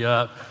some of you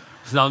up.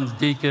 Some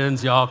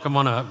deacons, y'all, come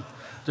on up.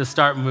 Just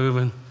start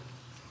moving.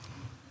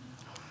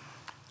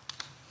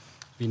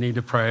 If you need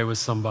to pray with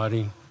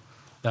somebody,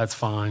 that's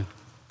fine.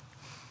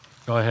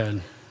 Go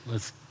ahead.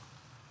 Let's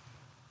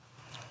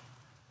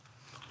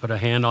put a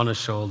hand on his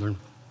shoulder.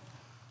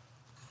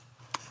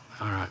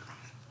 All right.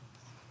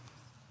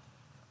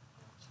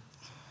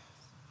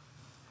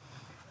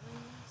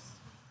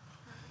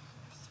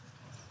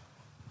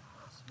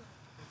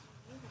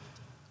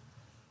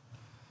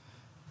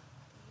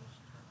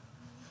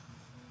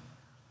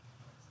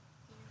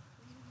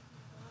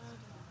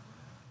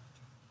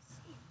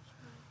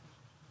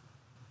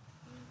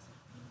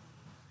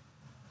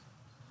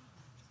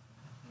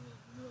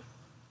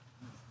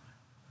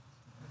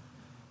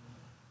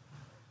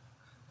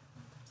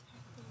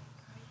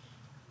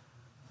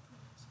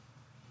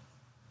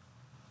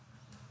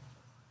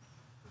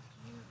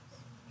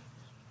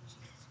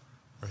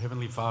 Our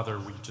Heavenly Father,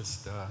 we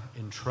just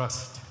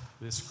entrust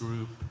this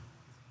group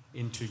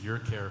into your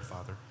care,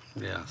 Father.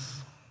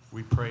 Yes.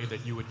 We pray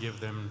that you would give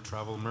them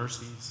travel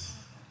mercies,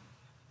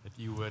 that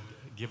you would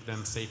give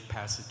them safe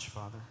passage,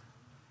 Father.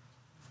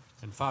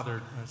 And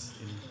Father, as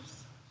in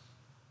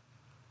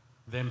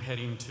them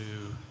heading to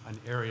an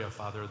area,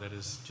 Father, that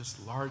is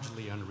just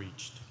largely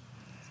unreached.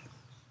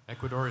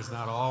 Ecuador is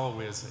not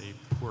always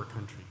a poor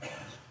country,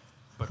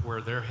 but where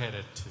they're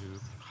headed to,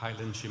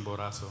 Highland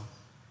Chimborazo,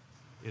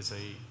 is an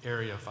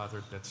area,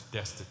 Father, that's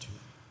destitute.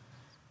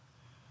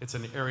 It's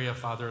an area,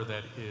 Father,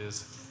 that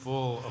is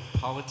full of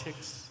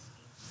politics,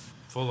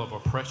 full of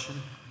oppression,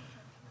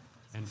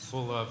 and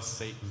full of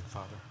Satan,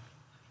 Father.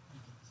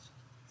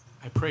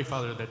 I pray,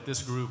 Father, that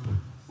this group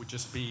would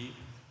just be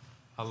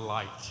a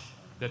light,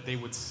 that they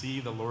would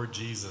see the Lord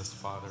Jesus,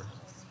 Father,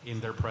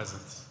 in their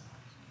presence,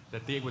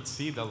 that they would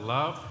see the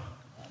love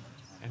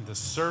and the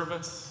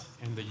service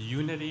and the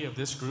unity of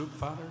this group,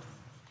 Father,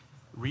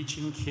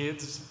 reaching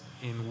kids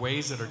in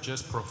ways that are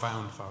just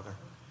profound, Father.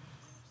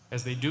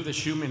 As they do the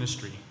shoe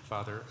ministry,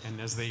 Father, and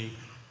as they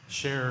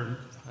share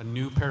a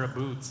new pair of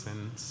boots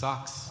and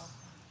socks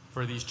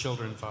for these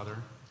children, Father,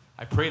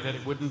 I pray that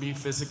it wouldn't be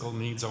physical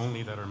needs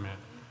only that are met,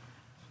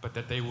 but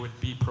that they would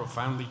be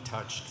profoundly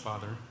touched,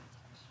 Father,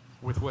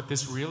 with what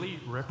this really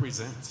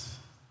represents,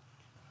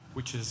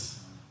 which is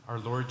our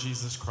Lord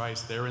Jesus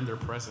Christ there in their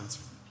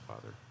presence,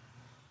 Father.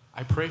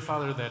 I pray,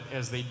 Father, that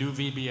as they do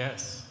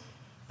VBS,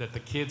 that the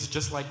kids,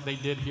 just like they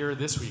did here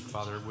this week,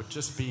 Father, would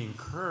just be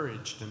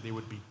encouraged and they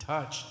would be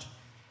touched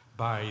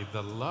by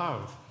the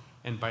love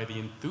and by the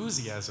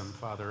enthusiasm,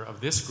 Father,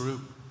 of this group.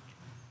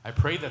 I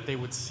pray that they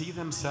would see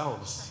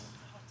themselves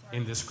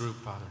in this group,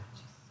 Father.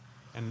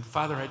 And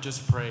Father, I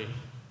just pray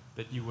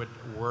that you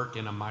would work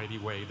in a mighty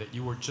way, that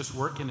you would just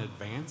work in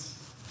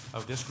advance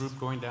of this group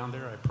going down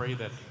there. I pray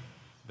that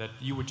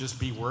you would just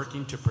be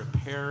working to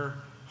prepare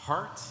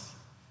hearts.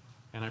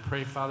 And I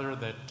pray, Father,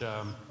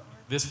 that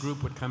this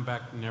group would come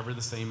back never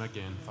the same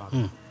again,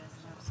 Father,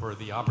 for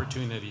the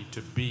opportunity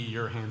to be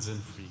your hands and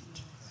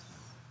feet.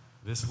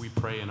 This we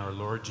pray in our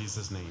Lord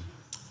Jesus' name.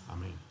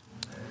 Amen.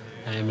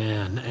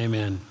 Amen.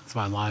 Amen. It's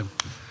my life.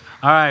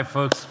 All right,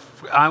 folks.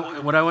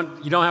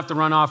 You don't have to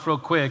run off real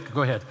quick.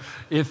 Go ahead.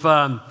 If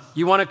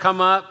you want to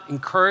come up,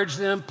 encourage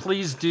them,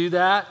 please do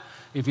that.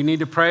 If you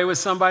need to pray with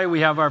somebody, we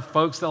have our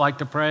folks that like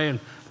to pray. And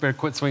better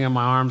quit swinging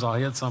my arms. I'll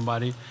hit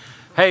somebody.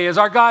 Hey, is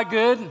our God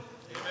good?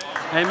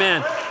 Amen.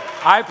 Amen.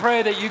 I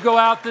pray that you go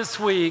out this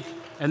week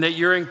and that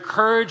you're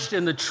encouraged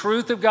in the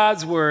truth of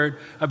God's word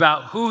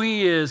about who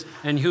he is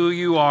and who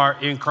you are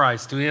in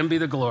Christ. To him be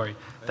the glory.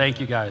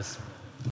 Thank you, guys.